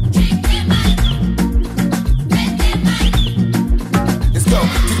 Let's go.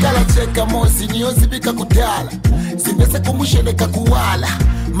 Tikala cheka mozi niozi bika kudala. Singese kumusheleka kuwala.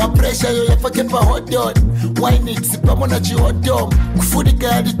 Mapresha yo yafake pa hotdog. Winix pamona chihodom.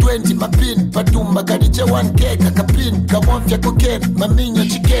 Kufudika hadi 20 mapin. Patumba kadiche 1K kakapin. Kamwafya koken, maminyo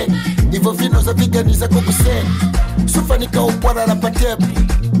chicken. Ivo vino za veganiza kokusen. Sufa nika upwara na patepu.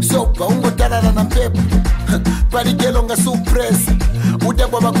 Sopa ungo tarara na mpepu. Parigelo nga supresa.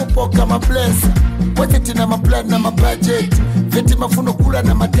 Udabwa makupoka mablesa. Wateti na maplan na mabudget. Veti mafuno kula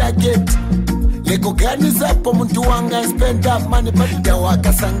na matarget. Lego gani zapo muntu wanga spend up money badida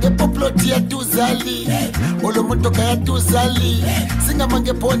waka sange poploti ya tuzali Olo mutoka ya tuzali Singa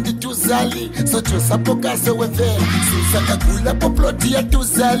mange pondi tuzali Socho sapo kase wefe Susaka kula poploti ya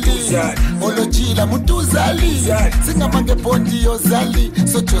tuzali Olo jila mutuzali Singa mange pondi yozali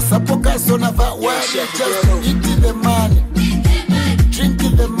Socho sapo kase onava wari Just eat the money Drink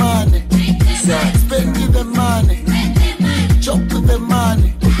the money Spend the money Chop the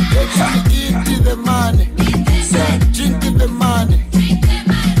money Eat the money, drink the money,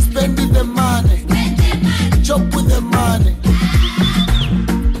 spend the money, chop with the money.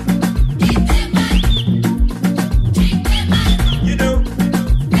 You know,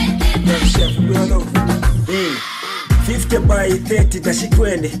 young chef, we all over. 50 by 30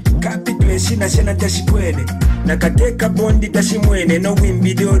 tashikwene, capital shina shena tashikwene. Nakateka bondi tashimwene, no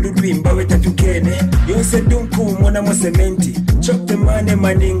wimbi olu rwimba wetatukene. Yose dunku mwana mo sementi, chop the money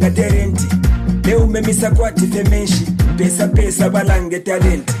maninga terenti. Leo memisa kwati femenshi, pesa balange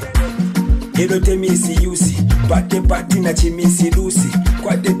talenti. Helo temisi yusi, pate na chimisi lusi.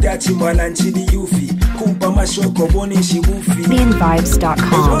 Kwate tachi mwala nchini yufi, kumpa mashoko boni shibufi.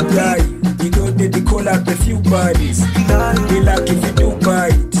 BeInVibes.com. You go there to call up a few bodies. Be like if you do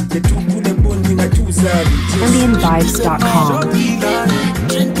bite, the two kule bondi na two zari. BeInVibes.com.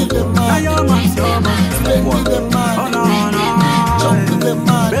 Drink the money, spend the money, chop the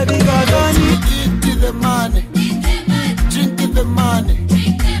money. Baby God, I need the money, drink the money,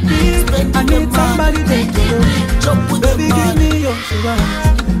 spend the money, chop with the money. Baby, give me your sugar.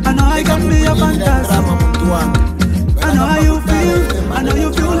 I know I can be your fantasy. I know how you feel. I know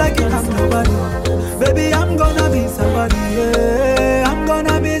you feel like you have nobody. Baby, I'm gonna be somebody. Yeah, I'm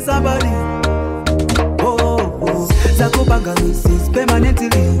gonna be somebody. Oh. Zakubanga misis permanently.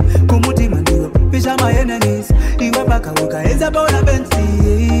 Kumuti mandio. Pisha my enemies. Iwa baka waka. It's about a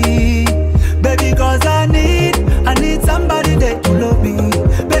Bentley. Baby, cause I need somebody that to love me.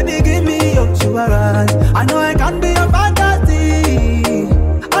 Baby, give me your assurance. I know I can be your fantasy.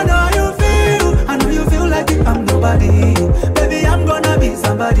 I know how you feel. I know you feel like I'm nobody. Baby, I'm gonna be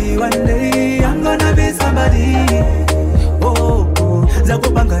somebody one day. I'm gonna be somebody. Oh.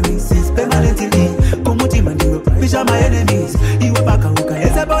 Zakubanga misis permanently. Kumuti mandio. Pisha my enemies. Iwa baka waka.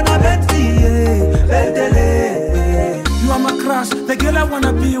 It's about a Bentley. You are my crush, the girl I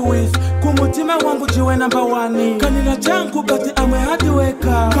wanna be with. Kumutima wangu jiwe number 1. Kanina changu bati amwe hadi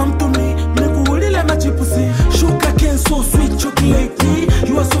weka. Come to me, nikuulile touchy pussy. Sugar cane so sweet, chocolatey.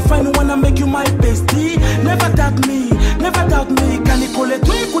 You are so fine, wanna make you my bestie. Never doubt me, never doubt me. Kanikole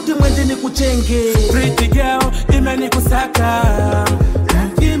tu ikuti mwende ni kuchenge. Pretty girl, imeni kusaka.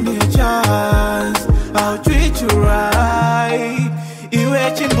 Give me a chance, I'll treat you right.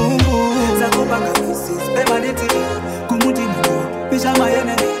 Iwe chimbungu zakubanga misis permanently kumuti mwenye pisha my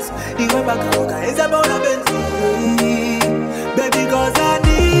enemies. Iwe baka oka eza bona benzi. Baby, cause I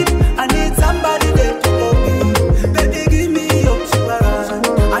need somebody there to love me. Baby, give me your assurance.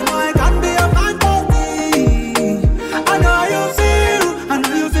 I know I can be a fantasy. I know how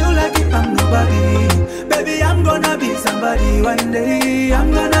you feel like if I'm nobody. Baby, I'm gonna be somebody one day.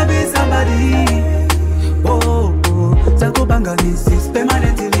 I'm gonna be somebody. Oh, zakubanga misis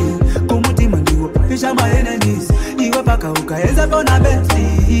permanently kumuti mandiwo pisha my enemies. Iwe baka uka eza bona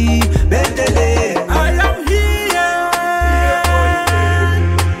benzi. Bendele I am here.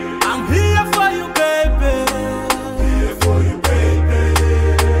 I'm here for you, baby. Here for you, baby.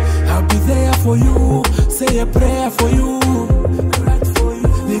 I'll be there for you. Say a prayer for you. Right for you.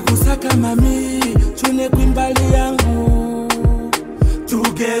 Nikusaka mami, tune kwimbali yangu.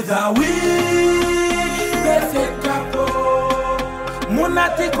 Together we perfect couple.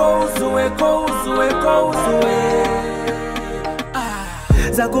 Munati kouzue.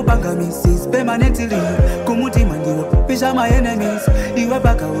 Zakubanga misis permanently kumuti mandiwo pisha my enemies. Iwe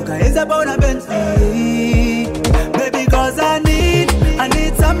baka uka eza bona benzi. Baby, cause I need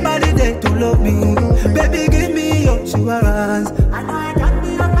somebody there to love me. Baby, give me your assurance. I know I can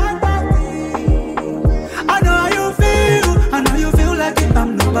be a fantasy. I know how you feel like if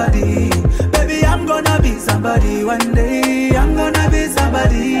I'm nobody. Baby, I'm gonna be somebody one day. I'm gonna be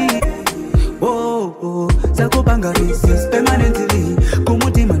somebody. Oh, zakubanga misis permanently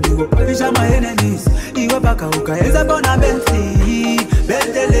kumuti mandiwo pisha my enemies. Iwe baka uka eza bona benzi.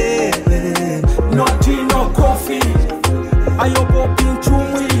 Bendele Naughty no coffee. Ayobo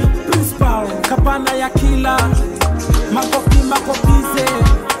pinchumwi Principal Kapana ya kila Makopize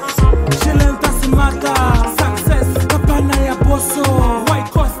Shilenta simata Success Kapana ya boso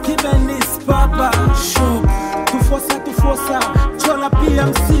White Coast given is papa Show Tufosa Chola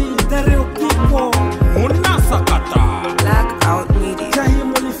PMC The real people Unasakata Blackout Media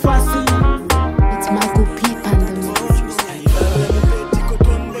Jahimu Lifasi It's Marco P.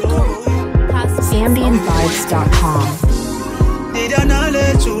 ZambianVibes.com.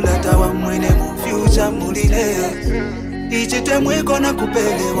 Nidanale chulata wa mwene mu future mulile. Ichite mwiko na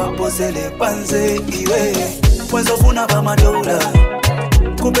kupele waposele panze iwe. Mwenzo funa pa madola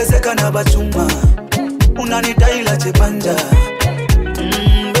kupezeka na bachuma. Unanitaila chepanja.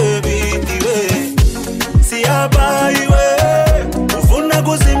 Baby iwe. Siapa iwe. Ufuna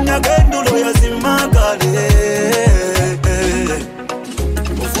kusimnya kendulo ya simakale.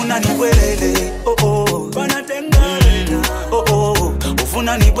 Ufuna niwelele.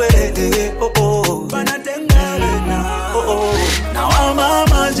 Ufuna nibwele, Banatengalena, na wa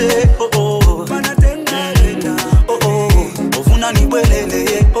mama je, Banatengalena, Ufuna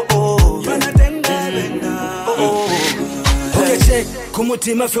nibwele, Banatengalena, Okay, check,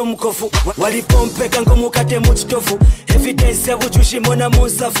 kumutima fyo mkofu walipompeka ngomukate mu kitofu evidence yabujushi mona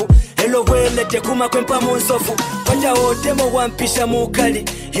munsafu elo bwelete kuma kwempa munsofu panja otemo wampisha mukali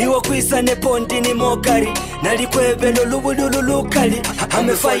iwo kwisa ne pondi ni mokari nalikwebelo lubululu lukali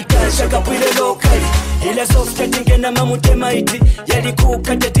amefaita shakapwile lokali ila soft tingena mamutemaiti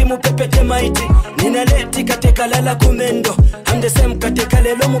yalikuka tetimu pepete maiti ninaleti kateka lala kumendo I'm the same kateka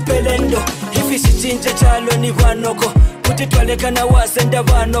lelo mupelendo hivi sichinje chalo ni vanoko kutitwalekana wasenda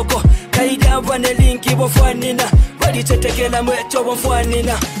vanoko kaida vane linki bofwanina walichetekela mweto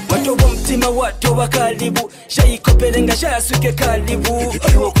bofwanina watu bomtima watu wakalibu shaikopelenga shasuke kalibu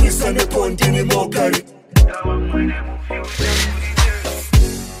iwo kwisa ne pondi ni mokari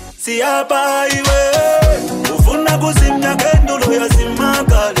Siapa iwe ufuna kusimnya kendulo ya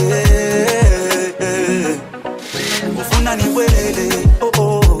simakale ufuna nibwelele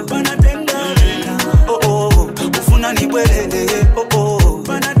Banatengalena ufuna nibwelele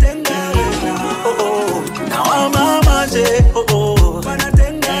Banatengalena na wa mama je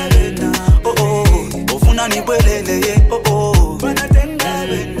Banatengalena ufuna nibwelele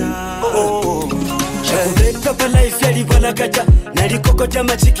Banatengalena Shakubeka pa life yali balakata nalikokota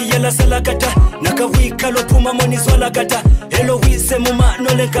machiki yala salakata nakawika lopuma moni swalakata elo wise muma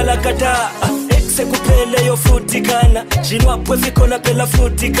nole kalakata exe kupele yo frutikana jinwa pwe fikola pela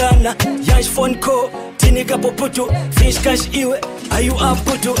frutikana yash phone ko Bini kapoputu, fish cash iwe Are you up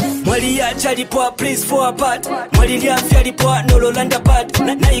kutu? Mwali ya chali poa, please fall apart. Mwali liya fiali poa, no lolanda bad.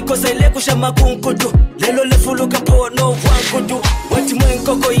 Na ikosa ile kushama kunkutu. Lelo lefuluka po, no wankutu. Wati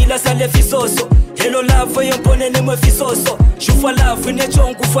mwenkoko ila sale fisoso. Hello love, yompone ne mwe fisoso. Shufa love, ne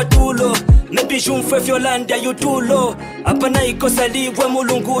chonku fatulo. Maybe shumfe fiolanda yutulo. Apa na ikosa liwe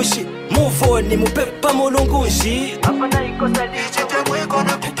mulungushi. Move on, mupepa mulungushi. Apa na ikosa liwe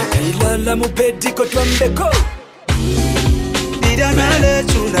ilala mubedi kotwa mbeko. Idanale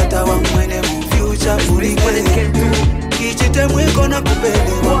chunata wa mwene mu future mulikwe. Kichite mwiko na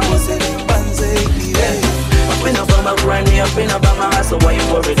kupele wa mosele banze ikiwe. I've been about my grind, I've been about my hustle. Why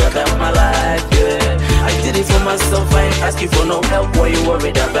you worried about my life? Yeah, I did it for myself. I ain't asking for no help. Why you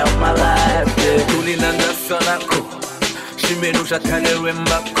worried about my life? Yeah, tulinanda salako shimenusha tanerwe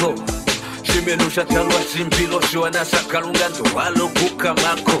mbako shimenusha talwa chimpilo shwana shakalunga ndo walo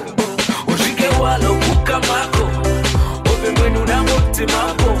kukamako ushike walo kukamako ove mwenu na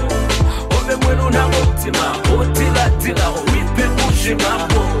mutimako ove mwenu na mutimako tila wipe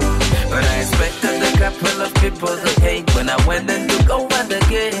kushimako. But I expected a couple of people to hate when I went and took over the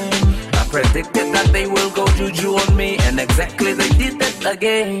game. I predicted that they will go juju on me, and exactly they did that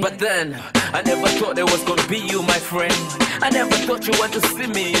again. But then, I never thought it was gonna be you, my friend. I never thought you want to see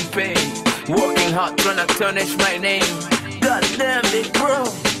me in pain. Working hard, trying to tarnish my name. God damn it, bro.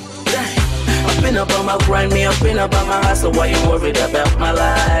 I've been about my grind, I've been about my hustle. Why you worried about my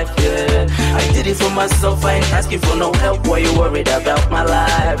life? Yeah, I did it for myself. I ain't asking for no help. Why you worried about my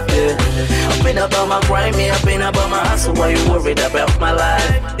life? Yeah, I've been about my grind, I've been about my hustle. Why you worried about my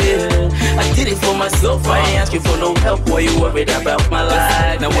life? Yeah, I did it for myself. I ain't asking for no help. Why you worried about my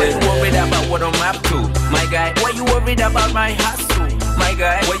life? Now why you worried about what I'm up to, my guy? Why you worried about my hustle, my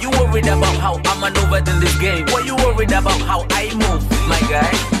guy? Why you worried about how I'm maneuvered in this game? Why you worried about how I move, my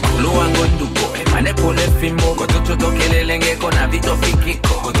guy? Luango nduko, emane pole fimo. Kotocho tokelele ngeko na vito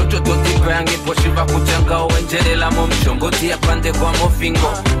fikiko. Kotocho totipange poshiva kuchanga owenjele la momshongo. Tia pande kwa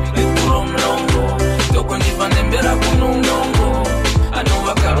mofingo Lituro mlongo Toko njifande mbera kununongo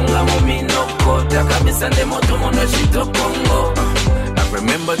Anuwa karunga mominoko Takamisa nde moto mono shito kongo. I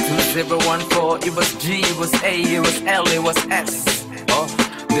remember 2014. It was G, it was A, it was L, it was S. Oh,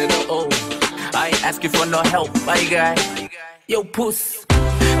 little O. I ain't asking for no help, my guy. Yo, puss.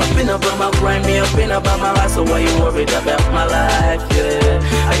 I've been about my grind, I've been about my hustle. Why you worried about my life?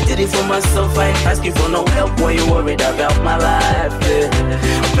 Yeah, I did it for myself. I ain't asking for no help. Why you worried about my life? Yeah,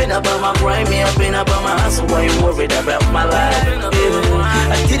 I've been about my grind, I've been about my hustle. Why you worried about my life?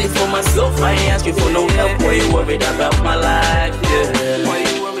 Yeah, I did it for myself. I ain't asking for no help. Why you worried about my life? Yeah, why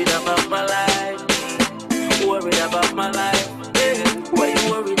you worried about my life? Worried about my life? Yeah, why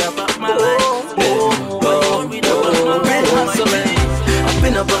you worried about my life? Yeah, why you worried about my life? I've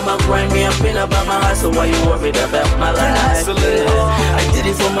been about my grind, I've been about my hustle. Why you worried about my life? Yeah, I did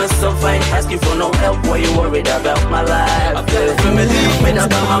it for myself. I ain't asking for no help. Why you worried about my life? I've been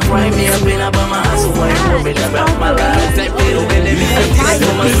about my grind, I've been about my hustle. Why you worried about my life? I did it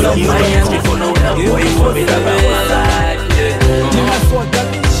for myself. I ain't asking for no help. Why you worried about my life?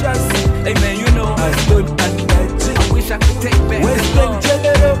 Hey man, you know I stood and I wish I could take back Western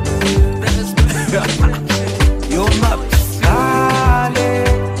General. Yo maps.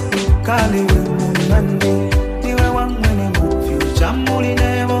 Kale munande niwe wangwene mu future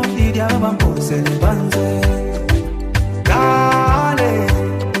mulinevo idia bambose banze.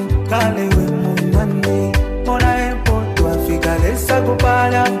 Kale we munande mona epo tu afika lesa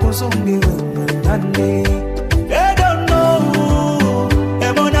kupala kusumbi we munande. They don't know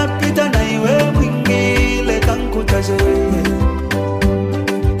emona pita na iwe mwingile kankutaje.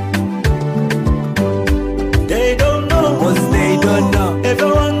 They don't know, 'cause they don't know.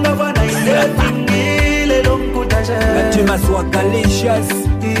 Everyone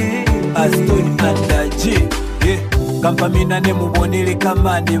Aston and G. Kampamina ne mubonere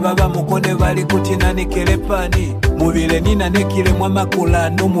kamani baba mukone bali kutina ne kelepani mubile nina ne kile mwa makula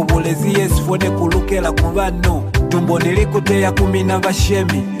no mubulezi yesifone kulukela kubano tumbonere kuteya kumina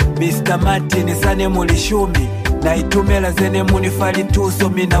bashemi Mr. Martin sane mulishumi na itumela zene munifali tuso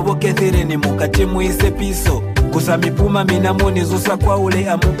mina bokethire ni mukati muise piso kusamipuma mina moni zusa kwa ule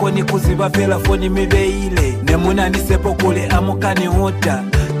amukoni kuziba fela foni mibeile nemuna nisepo kule amukani hota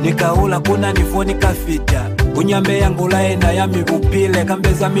nikaula kuna nifoni kafita unyambe yangu laena ya mibupile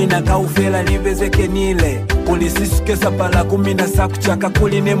kambeza mina kaufela libezeke nile kulisisukesa pala kumina sakuchaka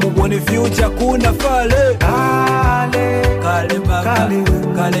kuline muboni future kuna fale kale maka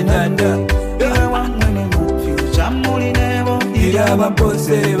kale dada iwe wangwene mu future mulinevo idia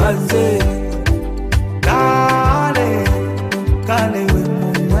bambose banze. Kale we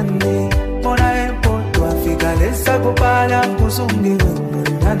munande mona epo tu lesa kupala kusungiwe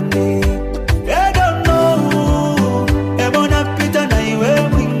munane. I don't know, ebona pita na iwe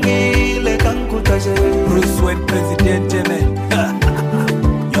mwingile kankutaje. Bruce Wayne president, man.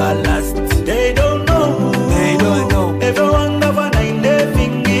 You are last. They don't know. They don't know. Everyone governor in the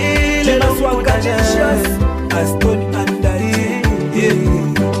fingile kankutaje. Aston under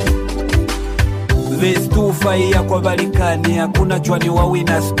Vestufa ya kwa Valikani. Hakuna chwani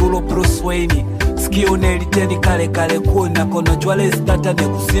wawina stulu Bruce Wayne. Sikio neliteni kale kale kuna kono chwale stata ne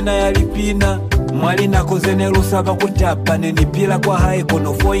kusina ya lipina. Mwali na kozene rusaba kutapa nenipila kwa hae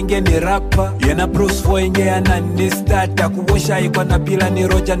kono foinge ni rapa. Yena Bruce foinge ya nani stata kuwosha ikwa na pila ni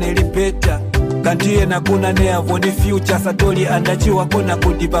roja nelipeta. Kantiye na kuna neavo ni future satoli andachiwa kona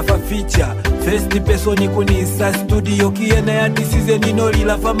kudibafa feature. First person kunisa studio kiena ya disize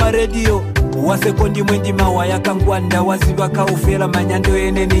ninolila fama radio. Wasekondi mwendi mawaya kangwanda wazibaka ufela manyando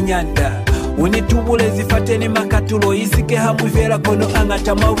ene ni nyanda. Unitubule zifateni makatulo isike hamwifela kono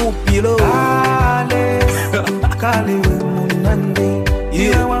angata mavupilo. Kale we munande.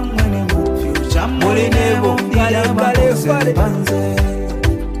 Iya wangwene mufuture Mulinevo kale kale fale banze.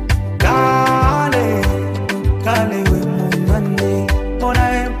 Kale we munande.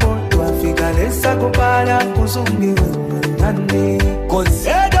 Mona empoto afika lesa kupala kusungiwe munande.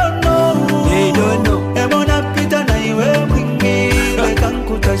 They don't know. Emona pita na iwe mwingile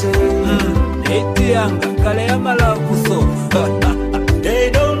kankutaje. Eti yanga kale ya malavu so. They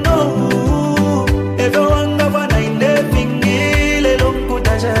don't know. Everyone governor in the fingile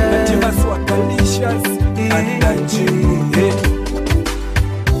lonkutaje. Matima swakalicious andachi.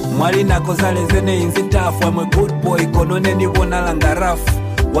 Mwali nako zale zene inzitafu. I'm a good boy konone nibona langarafu.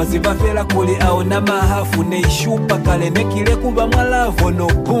 Wazivafela kuli au na mahafu. Neishupa kale nekile kuba mwalavu. No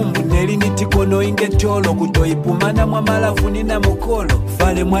boom neli nitikono inge cholo. Kutoipumana mwa malavu nina mukolo.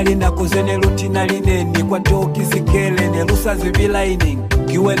 Fale mwali nako zene lutina lineni. Kwa toki sikele ne lusa zivilaining.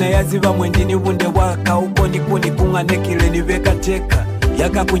 Kiwe na yaziva mwendini bunde waka. Uko nikuni kunga nekile niveka teka.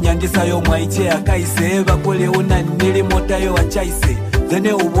 Yaka kunyandisa yo mwaiche yakaise. Eva kule una nili mota yo wachaise.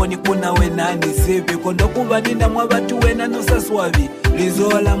 Zene uboni kuna wenani sebi. Kondo kuba nina mwabatu wena nusa swavi.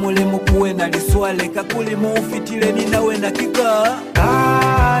 Lizola mule mukuwena liswale. Kakuli muufitile nina wena kika.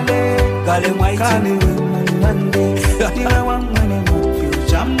 Kale mwaiche. Kale we munande. Diwa wangwene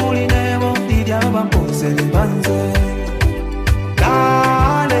mufuture mulinevo. Didia wamponsele banze.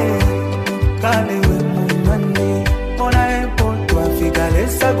 Kale we munande. Mona empoto afika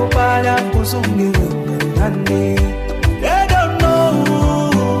lesa kupala kusungiwe munande. They don't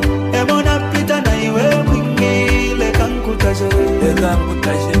know. Emona pita na iwe mwingile kankutaje.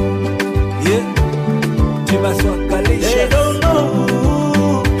 Kankutaje. Yeah. Tima swakalicious. They don't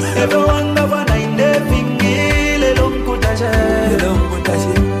know. Everyone governor in the fingile lonkutaje.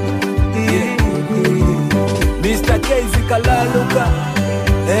 Lonkutaje. Mr. Casey Kalaluka.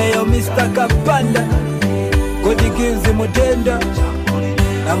 Eyo Mr. Kapanda. Kodi Gizi Mutenda.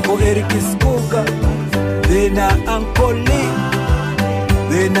 Uncle Eric Skuka. Lena Uncle Lee.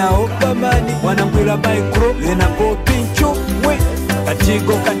 Lena Okamani. Wanangwila Micro. Lena Popinchu.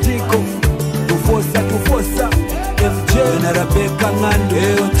 Katiko. Tufosa. FJ. Lena Rebecca Ngando.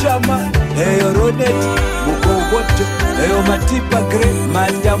 Eyo Chama. Eyo Ronet. Muko Woto. Eyo Matipa Grey.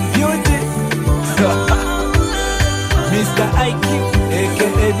 Madam Beauty. Mr. Ike,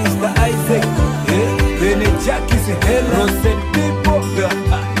 a.k.a. Mr. Isaac. Bene Jackie's Hell, Rosen people.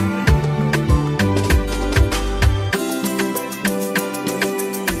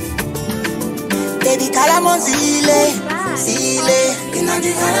 Baby kalamo zile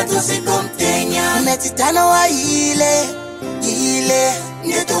inandikana tusikomtenya metitano wa ile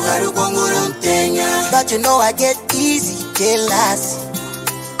ngetugaru konguru mtenya. But you know I get easy jealous.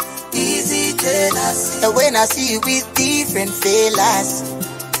 And when I see you with different fellas,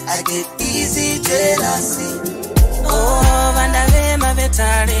 I get easy jealousy. Oh, and I wear my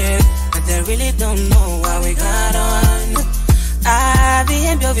vetari, but they really don't know what we got on. I be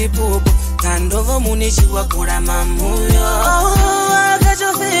in Biovi Poop, and over Munichi Wakura Mamuyo. Oh, I got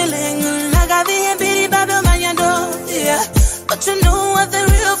your feeling, like I be in Biddy Babel Mayando, yeah. But you know what the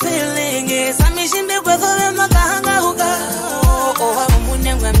real feeling is. I'm missing the weather in my Kahanga. Oh, I'm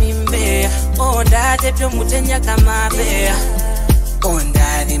Munanga Mimbe. Oh, dade pyo mutenya kama bea. Oh,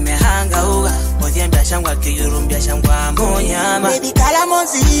 ndani mehanga uga. Odhiambia shangwa kiyurumbia shangwa monyama. Baby kalamo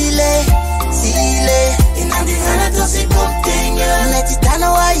zile inandikana tusikomtenya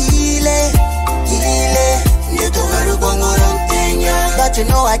metitano wa ile ngetugaru konguru mtenya. But you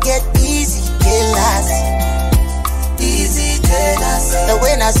know I get easy jealous. And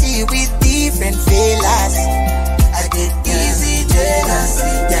when I see you with different fellas, I get easy jealousy.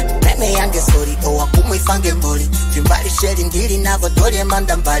 Yeah, let me young story. Oh, I put my fange mboli Fimbali sheli ndili navo dole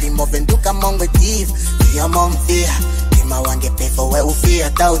manda mbali Movenduka mongwe divu Iyo momfia Kima wange pefo we ufia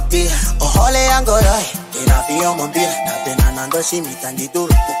tautia Ohole yango roi Inafio mombila Napena nando shimita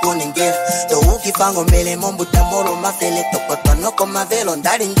ndiduru kukuni ngira To uki fango mbele mombuta moro mafele Tokoto noko mavelo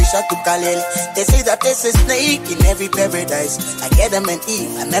ndari njisha tukalele They say that there's a snake in every paradise Like Adam and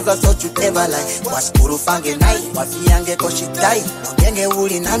Eve, I never thought you'd ever lie Waskuru fange nai, wafiyange koshitai Nongenge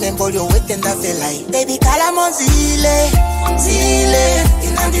uli na membolyo wete ndafelai Baby kala monzile, zile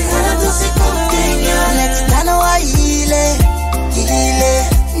Inandihana tusikotenya Nekitano wa ile, ile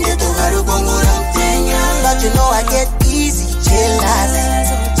Ndeto haru bongora mtenya But you know I get easy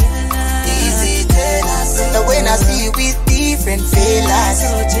jealous Easy jealous And when I see you with different fellas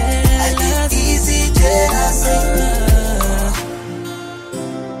I get easy jealous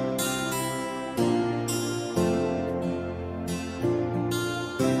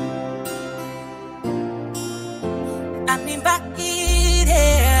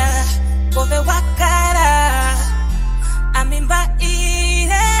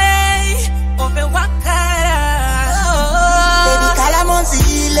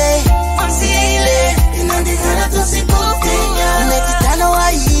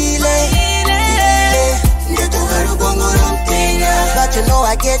But you know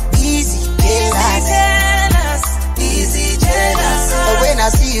I get easy jealous, easy jealous. But when I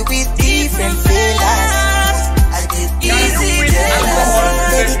see you with different fellas, I get easy jealous.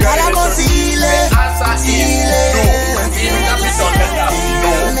 Baby, call I'm on Zile,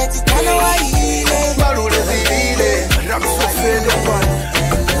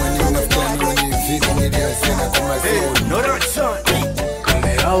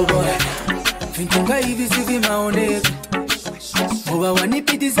 Vintunga hivi sivi maoneka Oba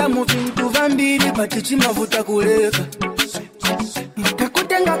wanipitiza muvintu vambiri Patichi mavuta kuleka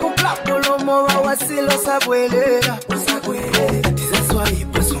Nikakutenga kuplapolomo wa wasilo sabwelera Tiza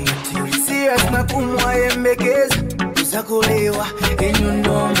swaipa songati Serious na kumwa yembekeza Usakulewa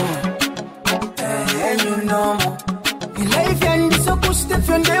enyunomo Enyunomo Life yandiso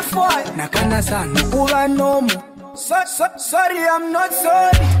kushitefende fly Nakana sana kuwa nomo Sorry I'm not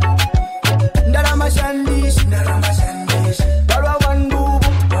sorry Ndarama shandish Barwa wandubu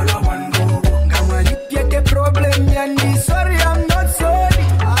Ngama nipieke problem yandi Sorry I'm not sorry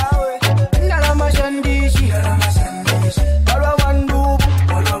Ndarama shandish Barwa wandubu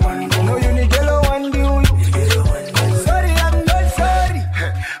No unigelo wandu Sorry I'm not sorry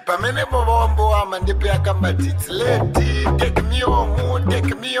Pamene mbombo ama ndipea kamba titsleti Take me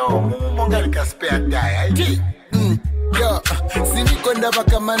home Monga nika spare die Yo, siniko ndaba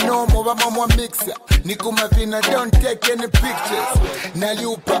kama nomo Vamamwa mixer Nikuma vina don't take any pictures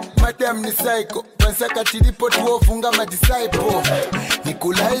Naliupa, madam ni psycho Pansaka tilipo tuofunga madisciple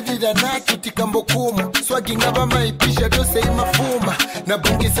Nikula hivi danaki tikambo kumu Swagi ngaba maipisha dose imafuma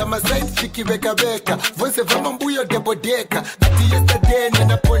Nabungisa masaiti chiki beka beka Vonse vama mbuyo debo deka Ati yesterday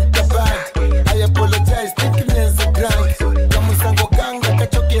nina ponta band I apologize, thinking as a drunk Kamusango kanga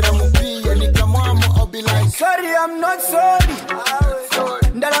kachokera mupia Nikamwamo I'll be like Sorry I'm not sorry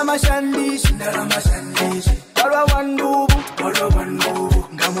Ndarama shandish Barwa wandubu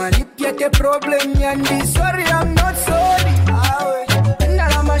Ngama nipieke problem yandi Sorry I'm not sorry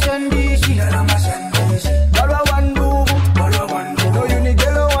Ndarama shandish Barwa wandubu No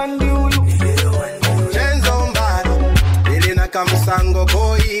unigelo wandu Chenzo mbano Ilina kamsango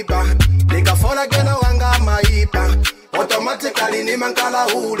koipa Nikafona gena wanga maipa Automatically ni mankala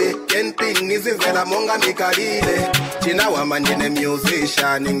hule Kenping nizivela monga mikalile China wa manjine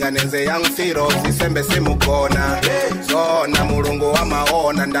musician Inganeze young firo Sisembe simu kona Zona murungu wa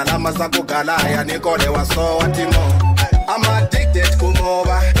maona Ndalama za kukalaya Nikole wa soa timo I'm addicted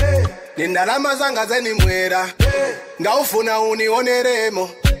kumoba Nindalama zanga zeni mwera Ngaufuna unioneremo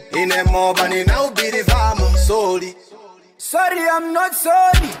Ine moba nina ubiri vamo Sorry I'm not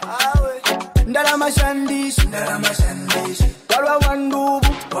sorry Ndarama shandish Barwa wandubu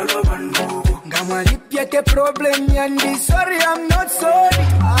Ngama nipieke problem yandi Sorry I'm not sorry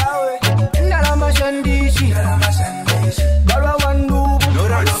Ndarama shandish Barwa wandubu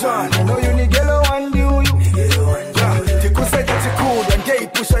No unigelo wandu Tikuseta tikuda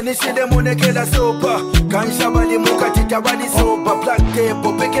Ngeipusha nishide monekela sopa Kanshabali mukatita bali sopa Black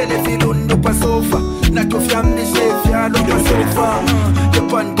tape pekele filundu pa sofa Natufya mnisefya loka sofa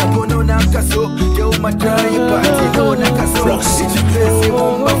Yopanda pono na kaso Yeumatayi pati no na kaso Ichiklesi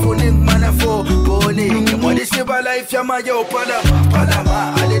mumba funing manafo Bowling Mwadishi life ya mayo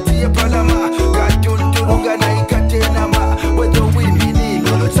palama Aletiye palama Katunturunga na ikatena ma Wedo wimini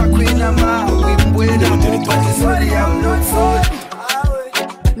Nolo chakwina ma Wimbwena mupati Sorry I'm not sorry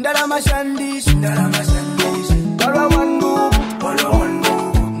Ndarama shandish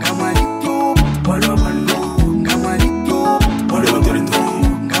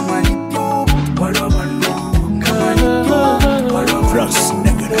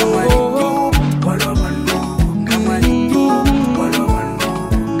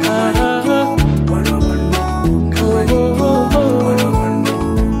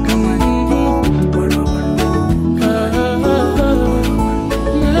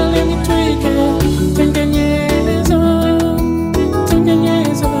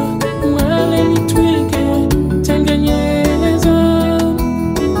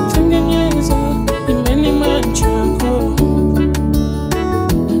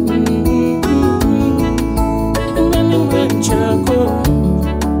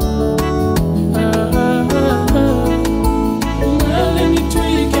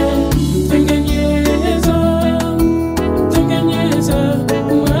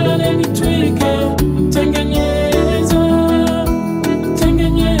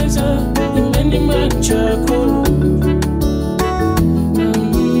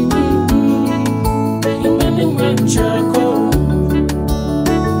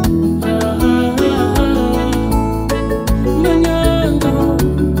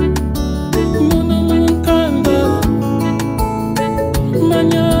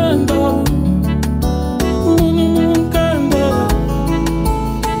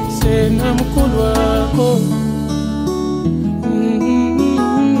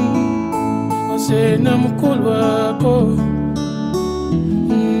mukulu wako.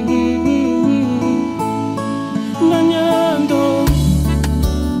 Manyando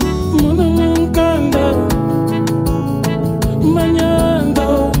muna munkanda,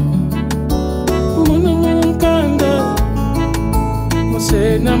 manyando muna munkanda,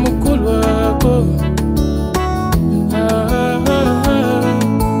 musena mukulu wako.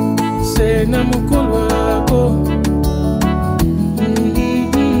 Sena mukulu wako.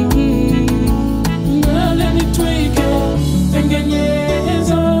 Ngale nitwike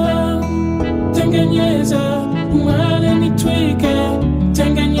tengenyeza, tengenyeza. Ngale nitwike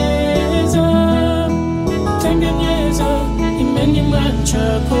tengenyeza, tengenyeza. Imeni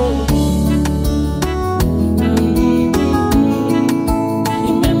manchako,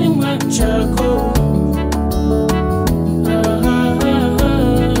 imeni manchako.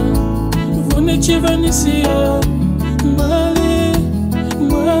 Chivanisia, Mali,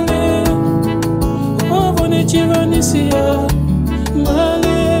 Mali, oh, Vone Chivanisia,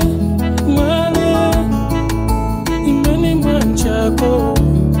 Mali, Mali, Imani Manchako,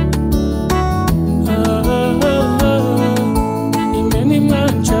 Imani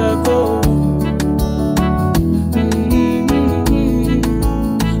Manchako,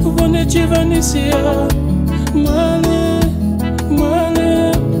 Vone Chivanisia, Mali, Mali.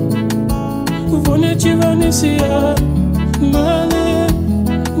 Vone Chivanisia, Male,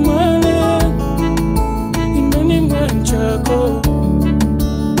 Male, Imani Manchako,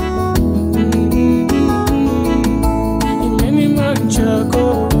 Imani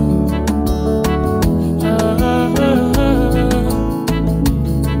Manchako.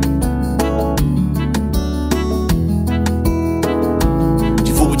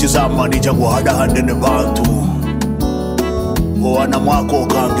 Chifubu chizamani changu hada hande ne bantu owana mwako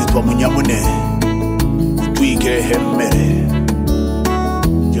kangitwa munyamune kutwike hemmere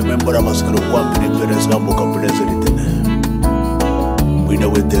jemembora masikiro kwa mpini perez gambo kapeleze litene wina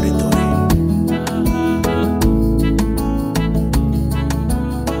we territory